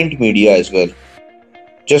a print media as well?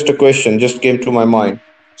 Just a question just came to my mind.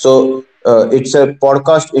 So it's a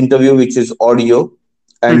podcast interview which is audio,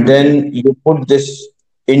 and Mhm. then you put this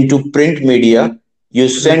into print media. You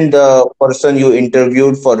Mhm. send the person you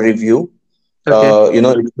interviewed for review. Okay.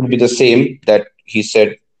 It will be the same that he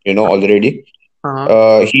said, already.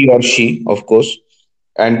 Uh-huh. He or she, of course.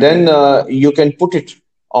 And then you can put it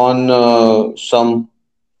on some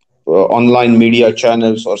online media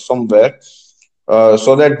channels or somewhere,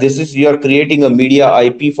 so that this is you are creating a media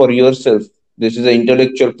IP for yourself. This is an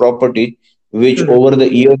intellectual property which Mhm. over the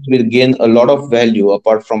years will gain a lot of value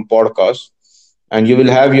apart from podcasts, and you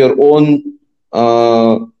will have your own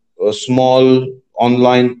uh, small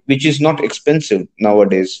online, which is not expensive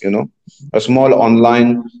nowadays. A small online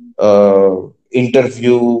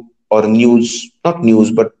interview or news, not news,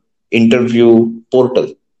 but interview portal,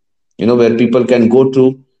 where people can go to.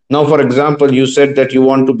 Now, for example, you said that you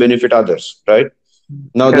want to benefit others, right?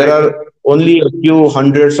 Now there Correct. are only a few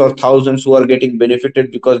hundreds or thousands who are getting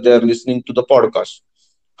benefited because they are listening to the podcast.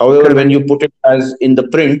 However, when Correct. you put it as in the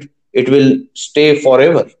print, it will stay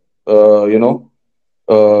forever, uh, you know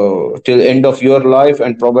till end of your life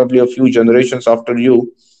and probably a few generations after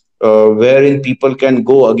you, wherein people can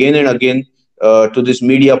go again and again to this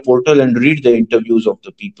media portal and read the interviews of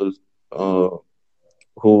the people uh,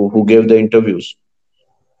 who gave the interviews.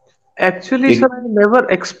 Actually, sir, It, I never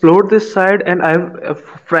explored this side, and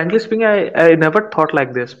frankly speaking, I never thought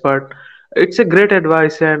like this. But it's a great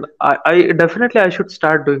advice, and I definitely I should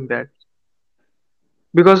start doing that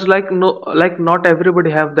because like not everybody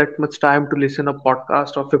have that much time to listen a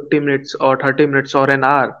podcast of 50 minutes or 30 minutes or an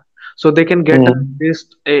hour, so they can get at Mm,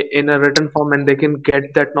 least in a written form, and they can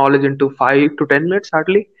get that knowledge into 5 to 10 minutes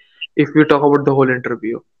hardly, if we talk about the whole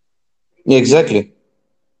interview. exactly,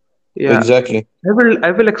 Yeah, exactly.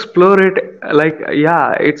 I will explore it. Like,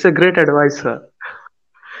 yeah, it's a great advice, sir.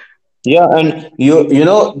 Yeah, and you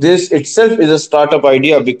know this itself is a startup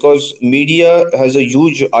idea because media has a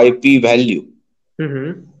huge IP value.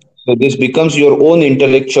 Mm-hmm. So this becomes your own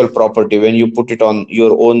intellectual property when you put it on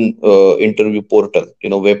your own interview portal,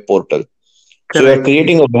 web portal. So you are Correct,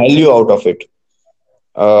 creating a value out of it,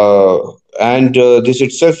 and this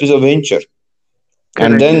itself is a venture.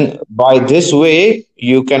 And correct. then by this way,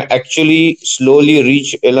 you can actually slowly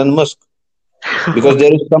reach Elon Musk because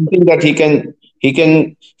there is something that he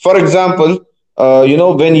can. For example,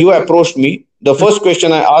 when you approached me, the first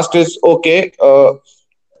question I asked is, okay,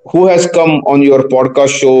 who has come on your podcast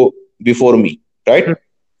show before me, right?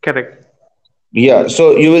 Correct. Yeah,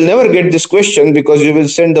 so you will never get this question because you will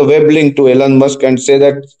send the web link to Elon Musk and say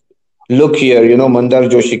that, look here, Mandar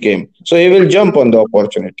Joshi came. So he will jump on the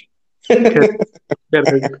opportunity.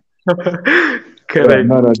 Correct. Yeah, Correct.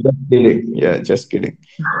 no, no, just kidding. Yeah, just kidding.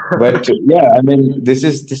 But yeah, I mean, this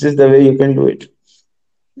is the way you can do it.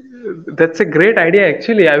 That's a great idea,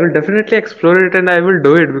 actually. I will definitely explore it and I will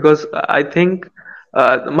do it because I think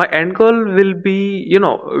my end goal will be,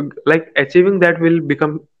 like achieving that will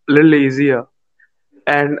become a little easier.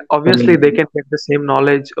 And obviously, they Mm. can get the same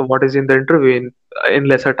knowledge of what is in the interview in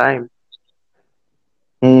lesser time.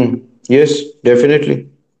 Mm. Yes, definitely.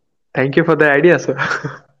 Thank you for the idea, sir.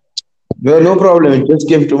 No, no problem. It just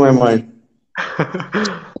came to my mind.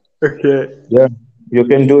 Okay. Yeah, you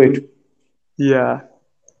can do it. Yeah,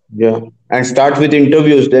 Yeah, and start with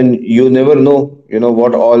interviews. Then you never know,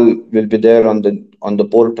 what all will be there on the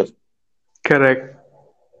portal. correct.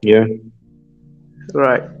 Yeah.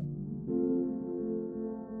 Right.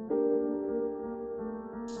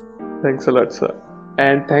 Thanks a lot, sir.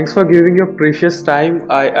 And thanks for giving your precious time.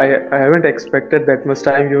 I haven't expected that much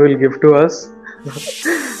time you will give to us.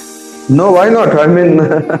 No, why not? I mean,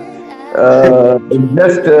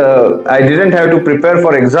 I didn't have to prepare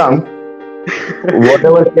for exam.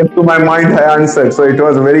 Whatever came to my mind, I answered. So it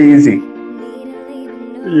was very easy.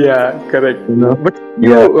 Yeah, correct. You know. But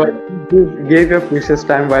Yeah. you gave your precious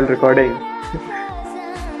time while recording.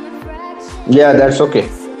 Yeah, that's okay.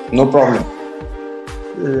 No problem.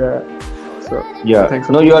 Yeah. So Yeah. thanks.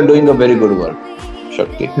 No, you are doing a very good work,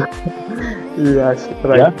 Shakti. Yes,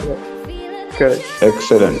 right. Yeah. Correct.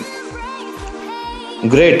 Excellent.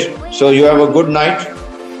 Great. So you have a good night,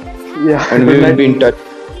 Yeah. and we Good will night. be in touch.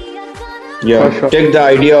 For Yeah. sure. Take the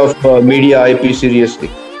idea of media IP seriously.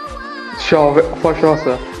 Sure. For sure,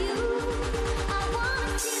 sir.